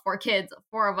 mashallah, 4 kids,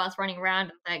 4 of us running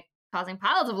around like causing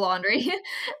piles of laundry and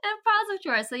piles of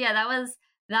chores. So yeah, that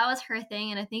was her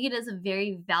thing, and I think it is a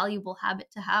very valuable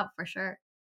habit to have for sure.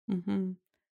 Hmm.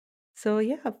 So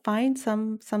yeah, find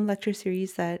some lecture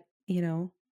series that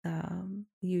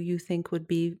you think would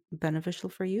be beneficial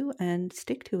for you and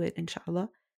stick to it, inshallah.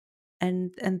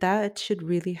 And that should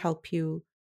really help you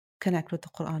connect with the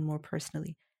Quran more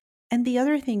personally. And the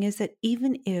other thing is that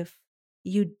even if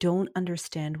you don't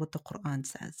understand what the Quran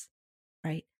says,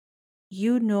 right?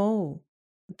 You know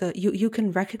you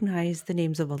can recognize the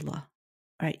names of Allah,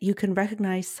 right? You can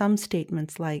recognize some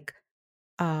statements like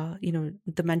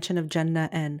the mention of Jannah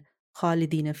and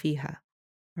Khalidina fiha,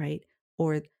 right?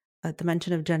 Or the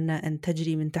mention of Jannah and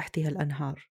Tajri min tahtiha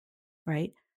al-anhar,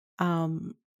 right?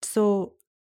 So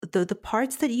the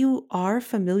parts that you are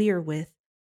familiar with,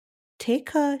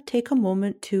 take a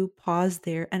moment to pause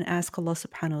there and ask Allah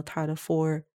subhanahu wa ta'ala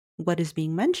for what is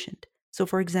being mentioned. So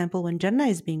for example, when Jannah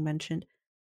is being mentioned,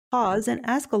 pause and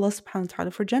ask Allah subhanahu wa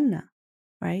ta'ala for Jannah,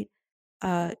 right?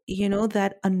 You know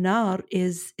that anar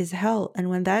is hell. And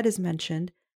when that is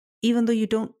mentioned, even though you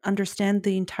don't understand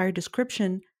the entire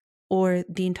description or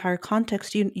the entire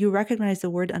context, you recognize the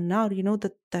word anar, you know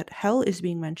that hell is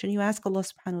being mentioned. You ask Allah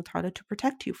subhanahu wa ta'ala to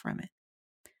protect you from it,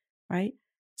 right?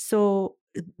 So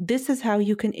this is how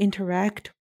you can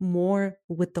interact more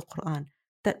with the Quran.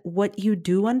 That what you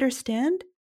do understand,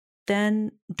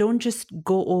 then don't just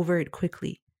go over it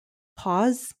quickly.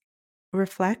 Pause,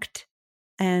 reflect,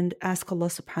 and ask Allah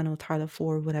subhanahu wa ta'ala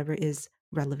for whatever is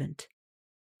relevant.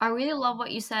 I really love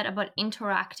what you said about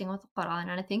interacting with the Quran,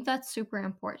 and I think that's super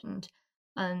important.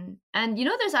 And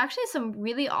there's actually some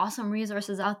really awesome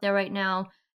resources out there right now.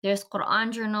 There's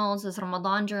Quran journals, there's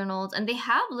Ramadan journals, and they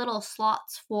have little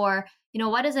slots for,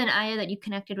 what is an ayah that you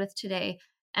connected with today?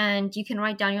 And you can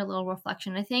write down your little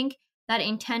reflection. I think that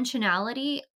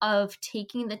intentionality of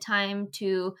taking the time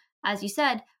to, as you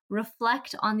said,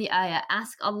 reflect on the ayah,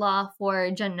 ask Allah for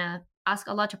Jannah, ask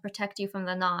Allah to protect you from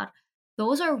the nar.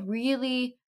 Those are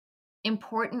really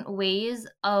important ways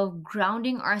of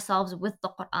grounding ourselves with the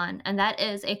Quran. And that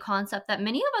is a concept that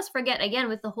many of us forget, again,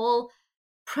 with the whole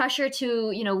pressure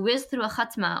to, whiz through a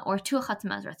khatma or 2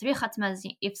 khatmas or 3 khatmas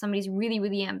if somebody's really,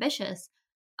 really ambitious.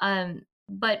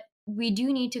 But we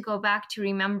do need to go back to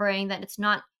remembering that it's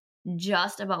not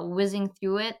just about whizzing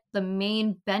through it. The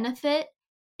main benefit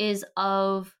is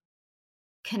of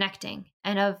connecting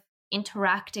and of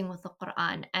interacting with the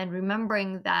Quran and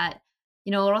remembering that,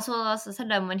 Rasulullah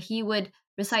SAW, when he would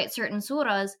recite certain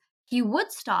surahs, he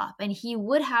would stop and he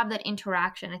would have that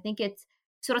interaction. I think it's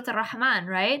Surah Ar-Rahman,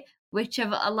 right? Which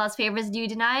of Allah's favors do you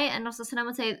deny? And Rasulullah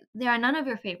would say, there are none of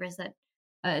your favors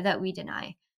that we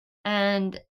deny.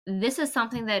 And this is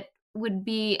something that would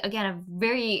be, again, a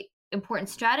very important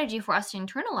strategy for us to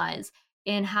internalize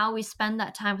in how we spend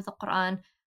that time with the Quran,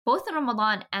 both in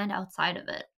Ramadan and outside of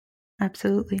it.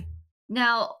 Absolutely.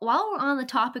 Now, while we're on the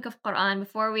topic of Quran,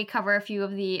 before we cover a few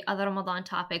of the other Ramadan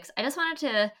topics, I just wanted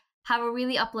to have a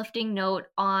really uplifting note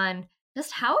on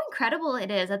just how incredible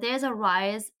it is that there's a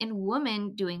rise in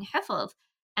women doing hifz.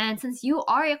 And since you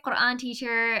are a Quran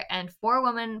teacher and for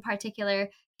women in particular,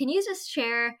 can you just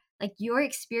share like your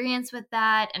experience with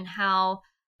that and how,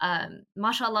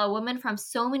 mashallah, women from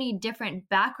so many different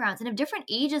backgrounds and of different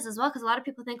ages as well? Because a lot of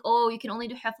people think, oh, you can only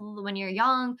do hifz when you're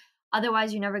young,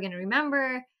 otherwise you're never going to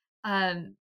remember.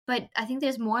 But I think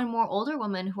there's more and more older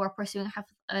women who are pursuing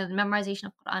memorization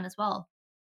of Quran as well.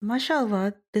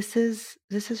 MashaAllah, this is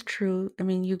true. I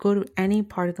mean, you go to any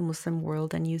part of the Muslim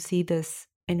world and you see this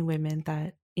in women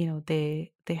that,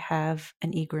 they have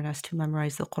an eagerness to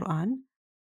memorize the Quran.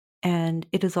 And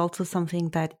it is also something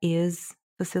that is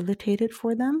facilitated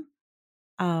for them.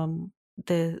 Both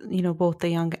the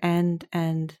young and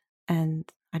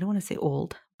I don't want to say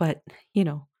old, but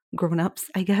grown-ups,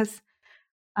 I guess.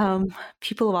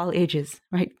 People of all ages,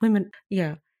 right? Women,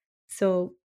 yeah.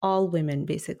 So all women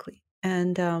basically.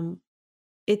 And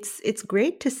it's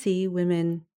great to see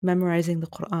women memorizing the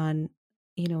Quran,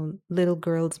 little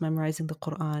girls memorizing the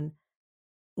Quran.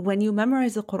 When you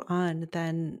memorize the Quran,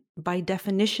 then by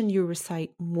definition you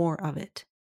recite more of it,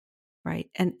 right?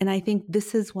 And I think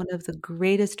this is one of the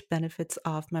greatest benefits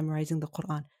of memorizing the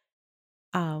Quran.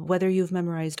 Whether you've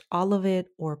memorized all of it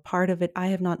or part of it, I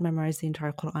have not memorized the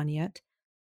entire Quran yet.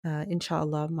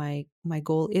 Inshallah, my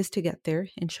goal is to get there,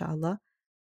 inshallah.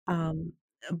 Um,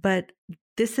 but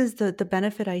this is the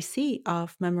benefit I see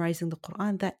of memorizing the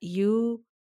Quran, that you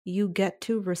get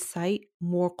to recite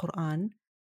more Quran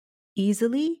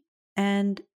easily,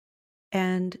 and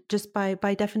just by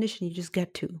definition you just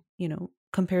get to,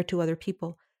 compared to other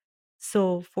people.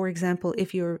 So, for example,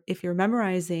 if you're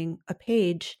memorizing a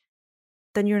page,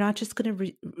 then you're not just going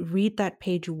to read that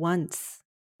page once,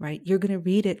 right? You're going to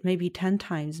read it maybe 10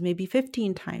 times, maybe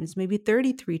 15 times, maybe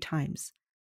 33 times,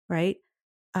 right?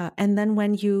 And then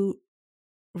when you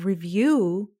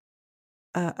review,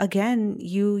 again,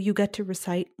 you get to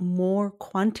recite more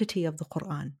quantity of the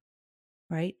Quran,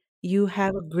 right? You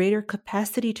have a greater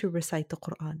capacity to recite the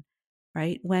Quran,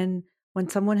 right? When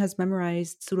someone has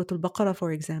memorized Surah Al-Baqarah,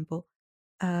 for example,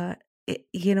 uh,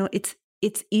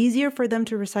 it's easier for them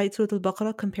to recite Surah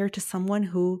Al-Baqarah compared to someone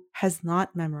who has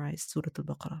not memorized Surah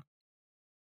Al-Baqarah.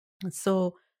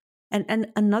 So,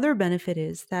 and another benefit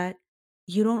is that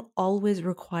you don't always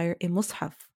require a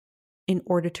mushaf in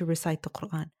order to recite the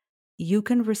Quran. You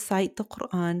can recite the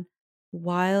Quran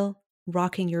while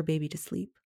rocking your baby to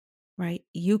sleep, right?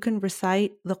 You can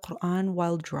recite the Quran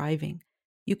while driving.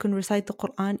 You can recite the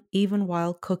Quran even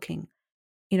while cooking,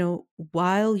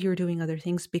 while you're doing other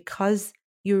things, because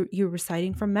you're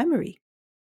reciting from memory.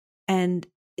 And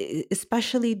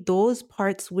especially those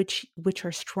parts which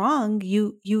are strong,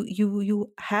 you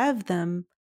have them,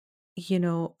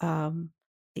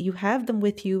 you have them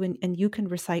with you, and you can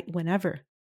recite whenever.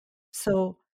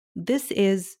 So this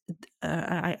is,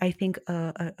 I think,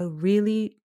 a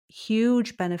really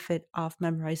huge benefit of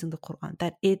memorizing the Quran,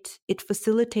 that it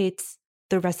facilitates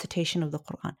the recitation of the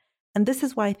Quran. And this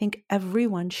is why I think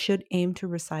everyone should aim to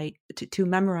recite, to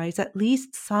memorize at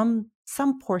least some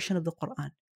portion of the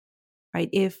Quran, right?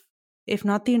 If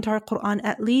not the entire Quran,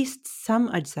 at least some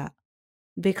ajza.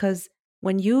 Because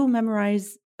when you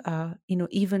memorize,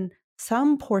 even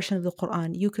some portion of the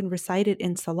Quran, you can recite it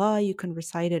in salah, you can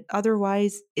recite it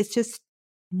otherwise. It's just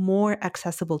more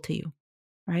accessible to you,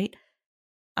 right?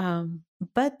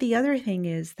 But the other thing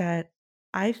is that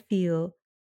I feel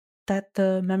that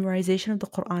the memorization of the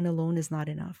Quran alone is not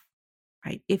enough,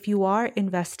 right? If you are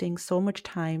investing so much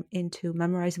time into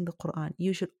memorizing the Quran,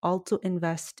 you should also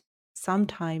invest some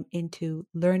time into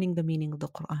learning the meaning of the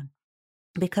Quran.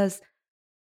 Because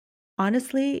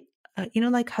honestly,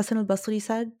 like Hassan al-Basri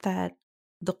said, that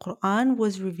the Quran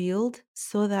was revealed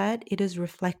so that it is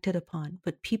reflected upon.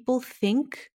 But people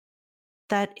think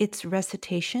that its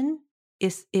recitation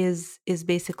is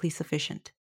basically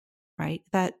sufficient, right?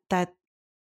 That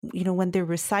when they're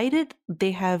recited,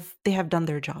 they have done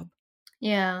their job.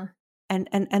 Yeah.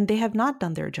 And they have not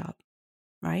done their job,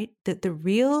 right? The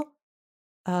real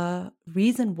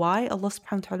reason why Allah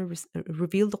subhanahu wa ta'ala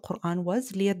revealed the Quran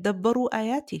was لِيَدَّبَّرُوا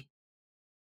آيَاتِهِ,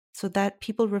 so that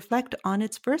people reflect on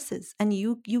its verses. And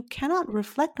you cannot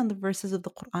reflect on the verses of the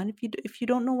Quran if you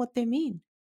don't know what they mean.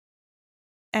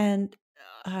 And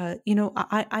I know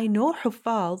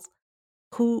huffaz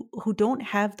who don't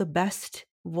have the best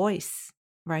voice,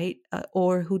 right?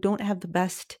 Or who don't have the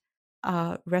best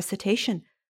recitation,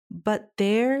 but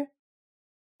their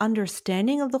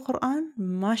understanding of the Quran,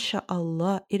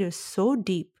 mashallah, it is so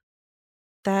deep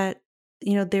that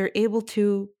they're able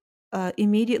to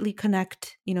immediately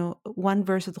connect one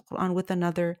verse of the Quran with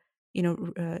another,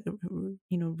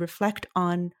 reflect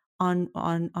on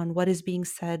what is being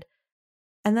said.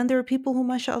 And then there are people who,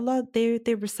 mashallah,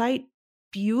 they recite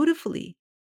beautifully,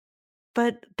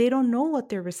 but they don't know what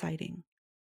they're reciting.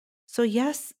 So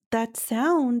yes, that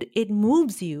sound, it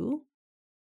moves you,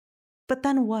 but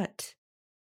then what?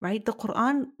 Right? The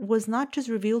Quran was not just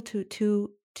revealed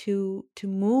to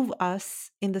move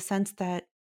us in the sense that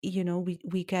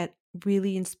we get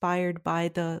really inspired by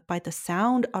the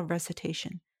sound of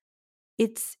recitation.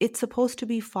 It's supposed to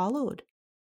be followed.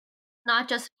 Not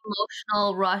just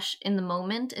emotional rush in the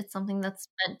moment. It's something that's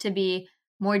meant to be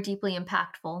more deeply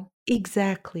impactful.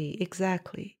 Exactly.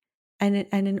 And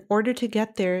in order to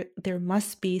get there, there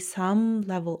must be some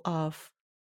level of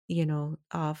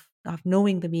of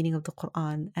knowing the meaning of the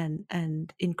Quran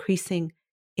and increasing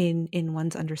in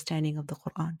one's understanding of the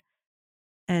Quran.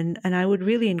 And I would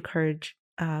really encourage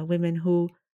women who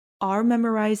are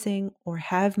memorizing or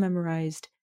have memorized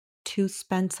to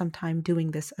spend some time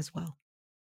doing this as well,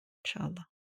 inshallah.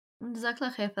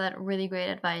 Jazakallah khair for that really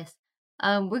great advice.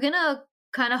 We're gonna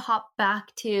kind of hop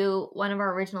back to one of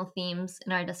our original themes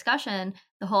in our discussion,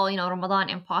 the whole, Ramadan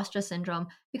Imposter Syndrome,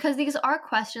 because these are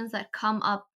questions that come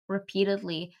up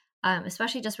repeatedly,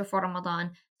 especially just before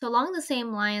Ramadan. So along the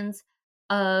same lines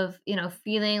of,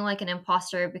 feeling like an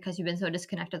imposter because you've been so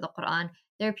disconnected with the Quran,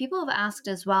 there are people who've asked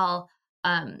as well,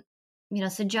 um,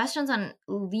 suggestions on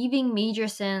leaving major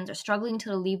sins or struggling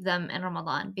to leave them in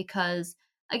Ramadan, because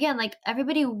again, like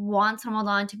everybody wants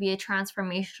Ramadan to be a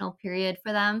transformational period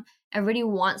for them. Everybody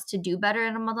wants to do better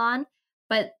in Ramadan,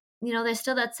 but there's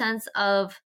still that sense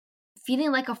of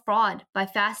feeling like a fraud by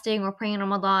fasting or praying in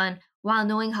Ramadan while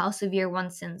knowing how severe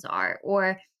one's sins are,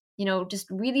 or just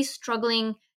really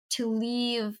struggling to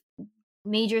leave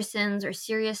major sins or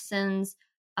serious sins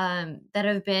that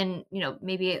have been,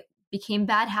 maybe it became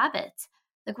bad habits.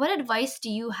 Like, what advice do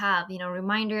you have,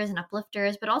 reminders and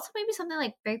uplifters, but also maybe something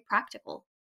like very practical?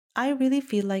 I really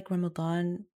feel like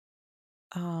Ramadan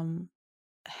um,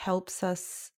 helps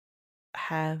us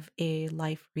have a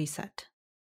life reset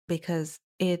because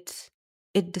it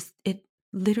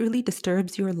literally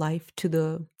disturbs your life to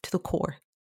the core,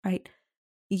 right?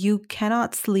 You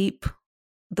cannot sleep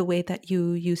the way that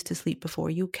you used to sleep before.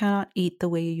 You cannot eat the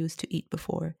way you used to eat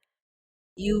before.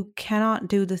 You cannot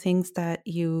do the things that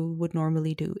you would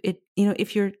normally do.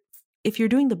 If you're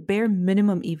doing the bare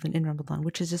minimum even in Ramadan,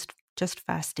 which is just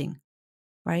fasting,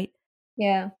 right?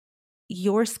 Yeah.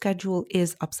 Your schedule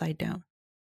is upside down,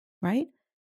 right?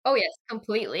 Oh, yes,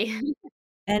 completely.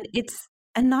 And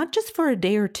and not just for a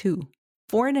day or two,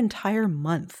 for an entire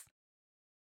month.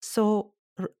 So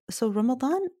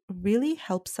Ramadan really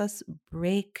helps us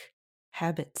break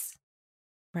habits,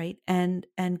 right? And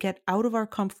get out of our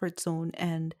comfort zone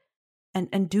and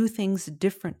do things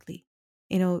differently.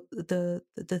 The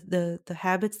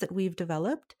habits that we've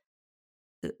developed,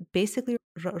 basically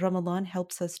Ramadan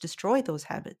helps us destroy those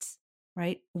habits,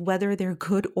 right? Whether they're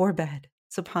good or bad.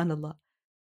 Subhanallah.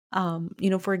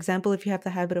 For example, if you have the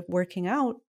habit of working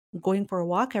out, going for a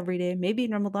walk every day, maybe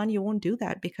in Ramadan you won't do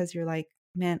that because you're like,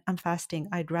 man, I'm fasting.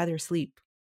 I'd rather sleep,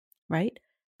 right?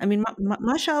 I mean,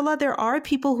 mashallah, there are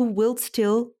people who will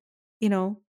still,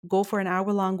 go for an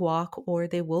hour-long walk or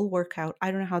they will work out.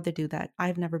 I don't know how they do that.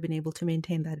 I've never been able to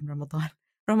maintain that in Ramadan.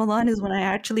 Ramadan is when I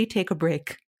actually take a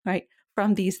break, right,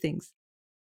 from these things,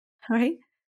 right?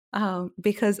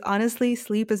 Because honestly,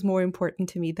 sleep is more important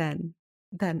to me than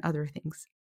other things.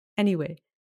 Anyway,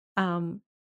 um,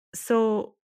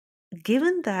 so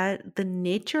given that the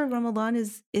nature of Ramadan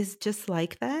is just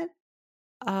like that,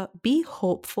 be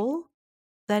hopeful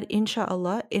that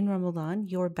inshallah in Ramadan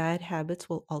your bad habits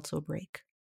will also break,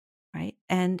 right?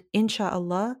 And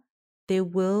inshallah they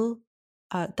will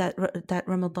that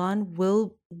Ramadan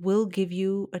will give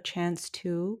you a chance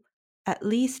to at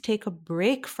least take a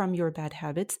break from your bad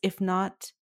habits, if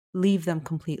not leave them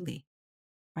completely,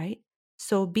 right?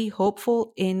 So be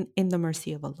hopeful in the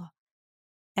mercy of Allah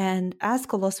and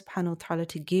ask Allah subhanahu wa ta'ala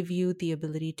to give you the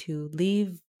ability to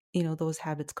leave, those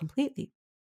habits completely.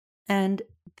 And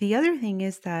the other thing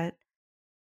is that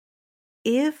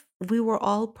if we were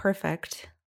all perfect,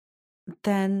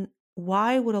 then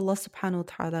why would Allah subhanahu wa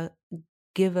ta'ala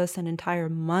give us an entire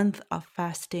month of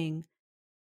fasting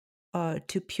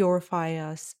to purify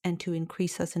us and to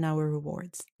increase us in our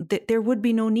rewards? There would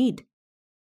be no need,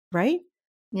 right?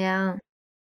 Yeah.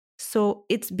 So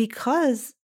it's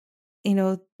because,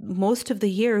 most of the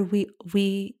year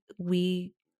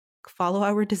we follow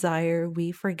our desire,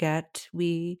 we forget,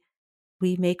 we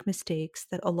make mistakes,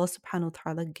 that Allah subhanahu wa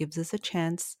ta'ala gives us a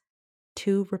chance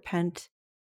to repent,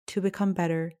 to become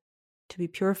better, to be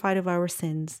purified of our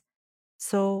sins.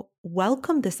 So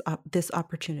welcome this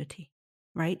opportunity,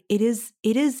 right? It is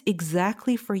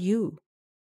exactly for you,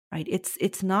 right?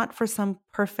 It's not for some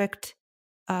perfect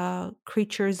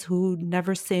creatures who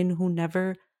never sin, who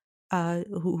never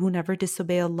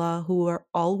disobey Allah, who are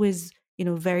always,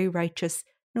 very righteous.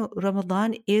 No,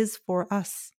 Ramadan is for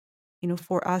us,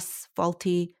 for us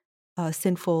faulty,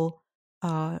 sinful,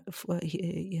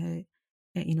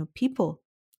 people,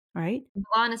 right?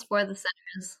 Ramadan is for the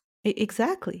sinners.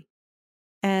 Exactly.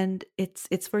 And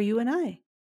it's for you and I.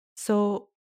 So,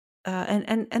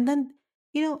 and then,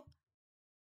 you know,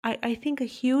 I think a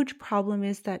huge problem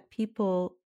is that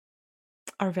people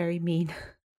are very mean,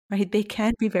 right? They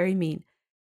can be very mean.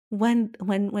 When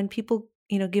people,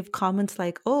 give comments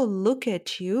like, "Oh, look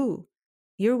at you.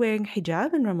 You're wearing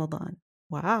hijab in Ramadan.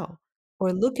 Wow."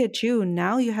 Or "Look at you.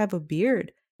 Now you have a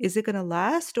beard. Is it going to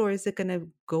last or is it going to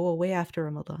go away after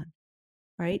Ramadan?"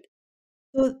 Right?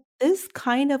 So this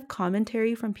kind of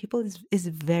commentary from people is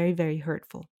very, very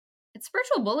hurtful. It's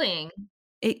spiritual bullying.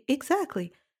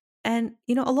 Exactly. And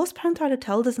Allah subhanahu wa ta'ala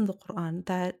tells us in the Quran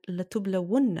that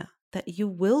لَتُبْلَوُنَّ, that you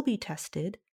will be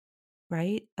tested,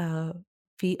 right?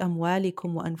 في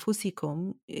أموالكم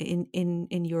وأنفسكم,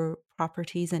 in your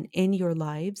properties and in your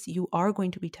lives, you are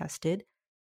going to be tested.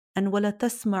 And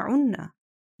وَلَتَسْمَعُنَّ,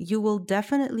 you will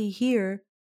definitely hear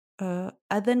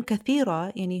أذًا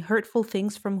كثيرة, يعني hurtful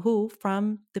things from who?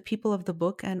 From the people of the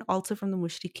book and also from the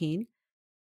mushrikeen.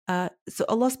 So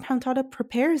Allah subhanahu wa ta'ala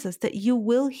prepares us that you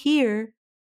will hear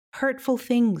hurtful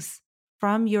things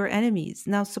from your enemies.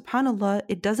 Now, subhanAllah,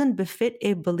 it doesn't befit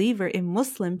a believer, a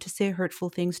Muslim, to say hurtful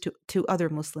things to other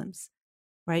Muslims,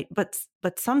 right? But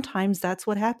sometimes that's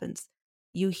what happens.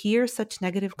 You hear such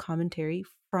negative commentary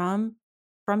from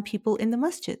from people in the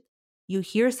masjid. You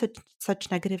hear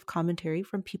such negative commentary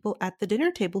from people at the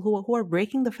dinner table who are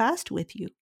breaking the fast with you.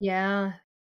 Yeah.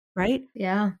 Right?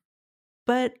 Yeah.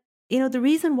 But, the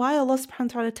reason why Allah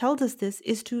subhanahu wa ta'ala tells us this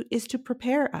is to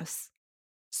prepare us.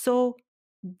 So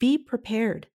be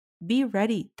prepared. Be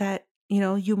ready that,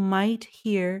 you might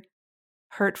hear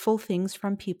hurtful things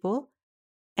from people.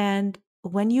 And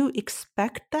when you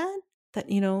expect that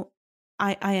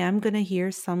I am going to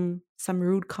hear some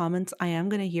rude comments, I am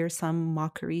going to hear some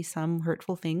mockery, some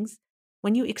hurtful things.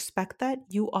 When you expect that,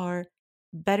 you are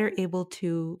better able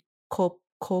to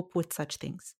cope with such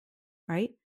things,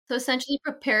 right? So essentially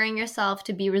preparing yourself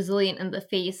to be resilient in the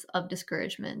face of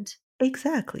discouragement.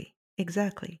 Exactly.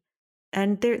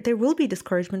 And there will be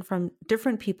discouragement from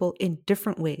different people in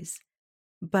different ways.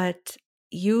 But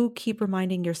you keep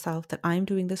reminding yourself that I'm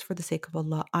doing this for the sake of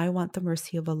Allah. I want the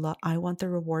mercy of Allah. I want the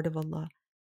reward of Allah.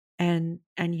 And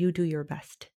you do your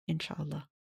best, inshallah.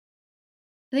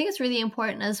 I think it's really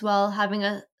important as well having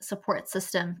a support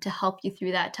system to help you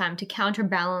through that time, to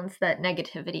counterbalance that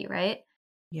negativity, right?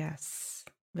 Yes,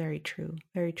 very true.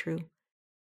 Very true.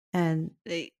 And,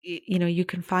 you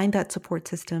can find that support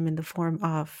system in the form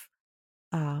of,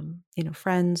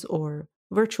 friends or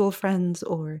virtual friends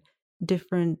or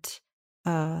different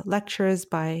lectures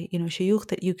by, shayukh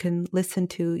that you can listen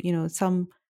to,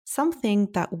 something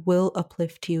that will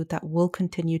uplift you, that will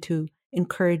continue to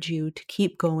encourage you to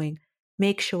keep going.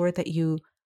 Make sure that you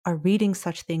are reading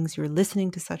such things, you're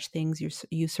listening to such things,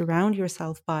 you surround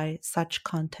yourself by such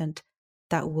content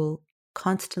that will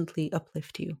constantly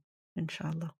uplift you,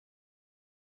 inshallah.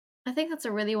 I think that's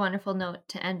a really wonderful note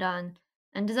to end on.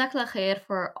 And Jazakallah khair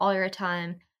for all your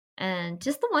time and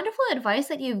just the wonderful advice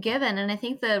that you've given. And I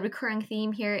think the recurring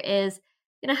theme here is,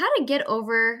 how to get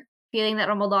over feeling that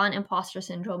Ramadan imposter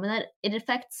syndrome and that it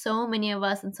affects so many of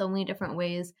us in so many different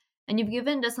ways. And you've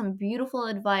given us some beautiful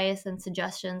advice and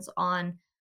suggestions on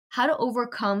how to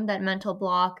overcome that mental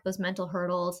block, those mental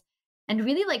hurdles, and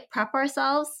really prep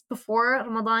ourselves before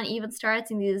Ramadan even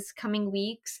starts in these coming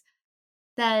weeks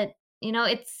that,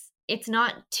 it's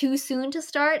not too soon to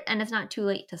start and it's not too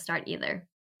late to start either.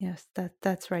 Yes,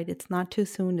 that's right. It's not too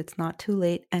soon. It's not too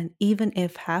late. And even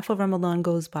if half of Ramadan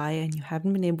goes by and you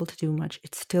haven't been able to do much,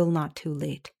 it's still not too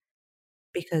late.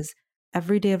 Because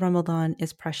every day of Ramadan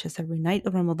is precious. Every night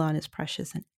of Ramadan is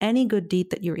precious. And any good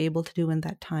deed that you're able to do in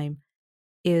that time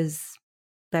is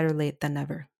better late than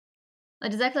never.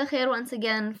 Jazakallah khair once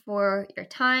again for your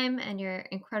time and your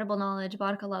incredible knowledge.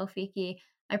 Barakallahu fiki.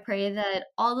 I pray that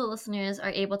all the listeners are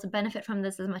able to benefit from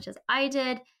this as much as I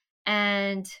did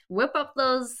and whip up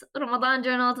those Ramadan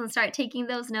journals and start taking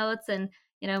those notes and,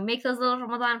 make those little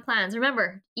Ramadan plans.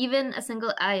 Remember, even a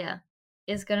single ayah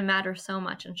is going to matter so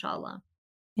much, inshallah.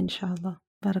 Inshallah.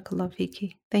 Barakallahu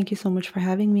fiki. Thank you so much for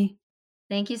having me.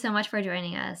 Thank you so much for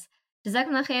joining us.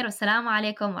 Jazakumullah khair. Wassalamu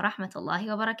alaikum wa rahmatullahi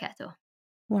wa barakatuh.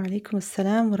 Wa alaikum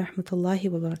assalam wa rahmatullahi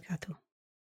wa barakatuh.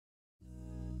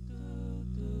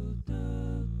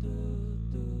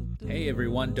 Hey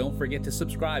everyone, don't forget to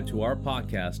subscribe to our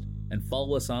podcast and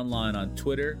follow us online on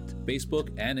Twitter,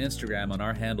 Facebook, and Instagram on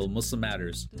our handle Muslim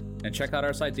Matters. And check out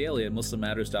our site daily at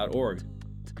muslimmatters.org.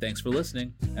 Thanks for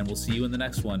listening, and we'll see you in the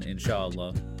next one,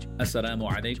 inshallah.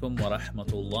 Assalamu alaikum wa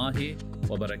rahmatullahi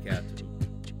wa barakatuh.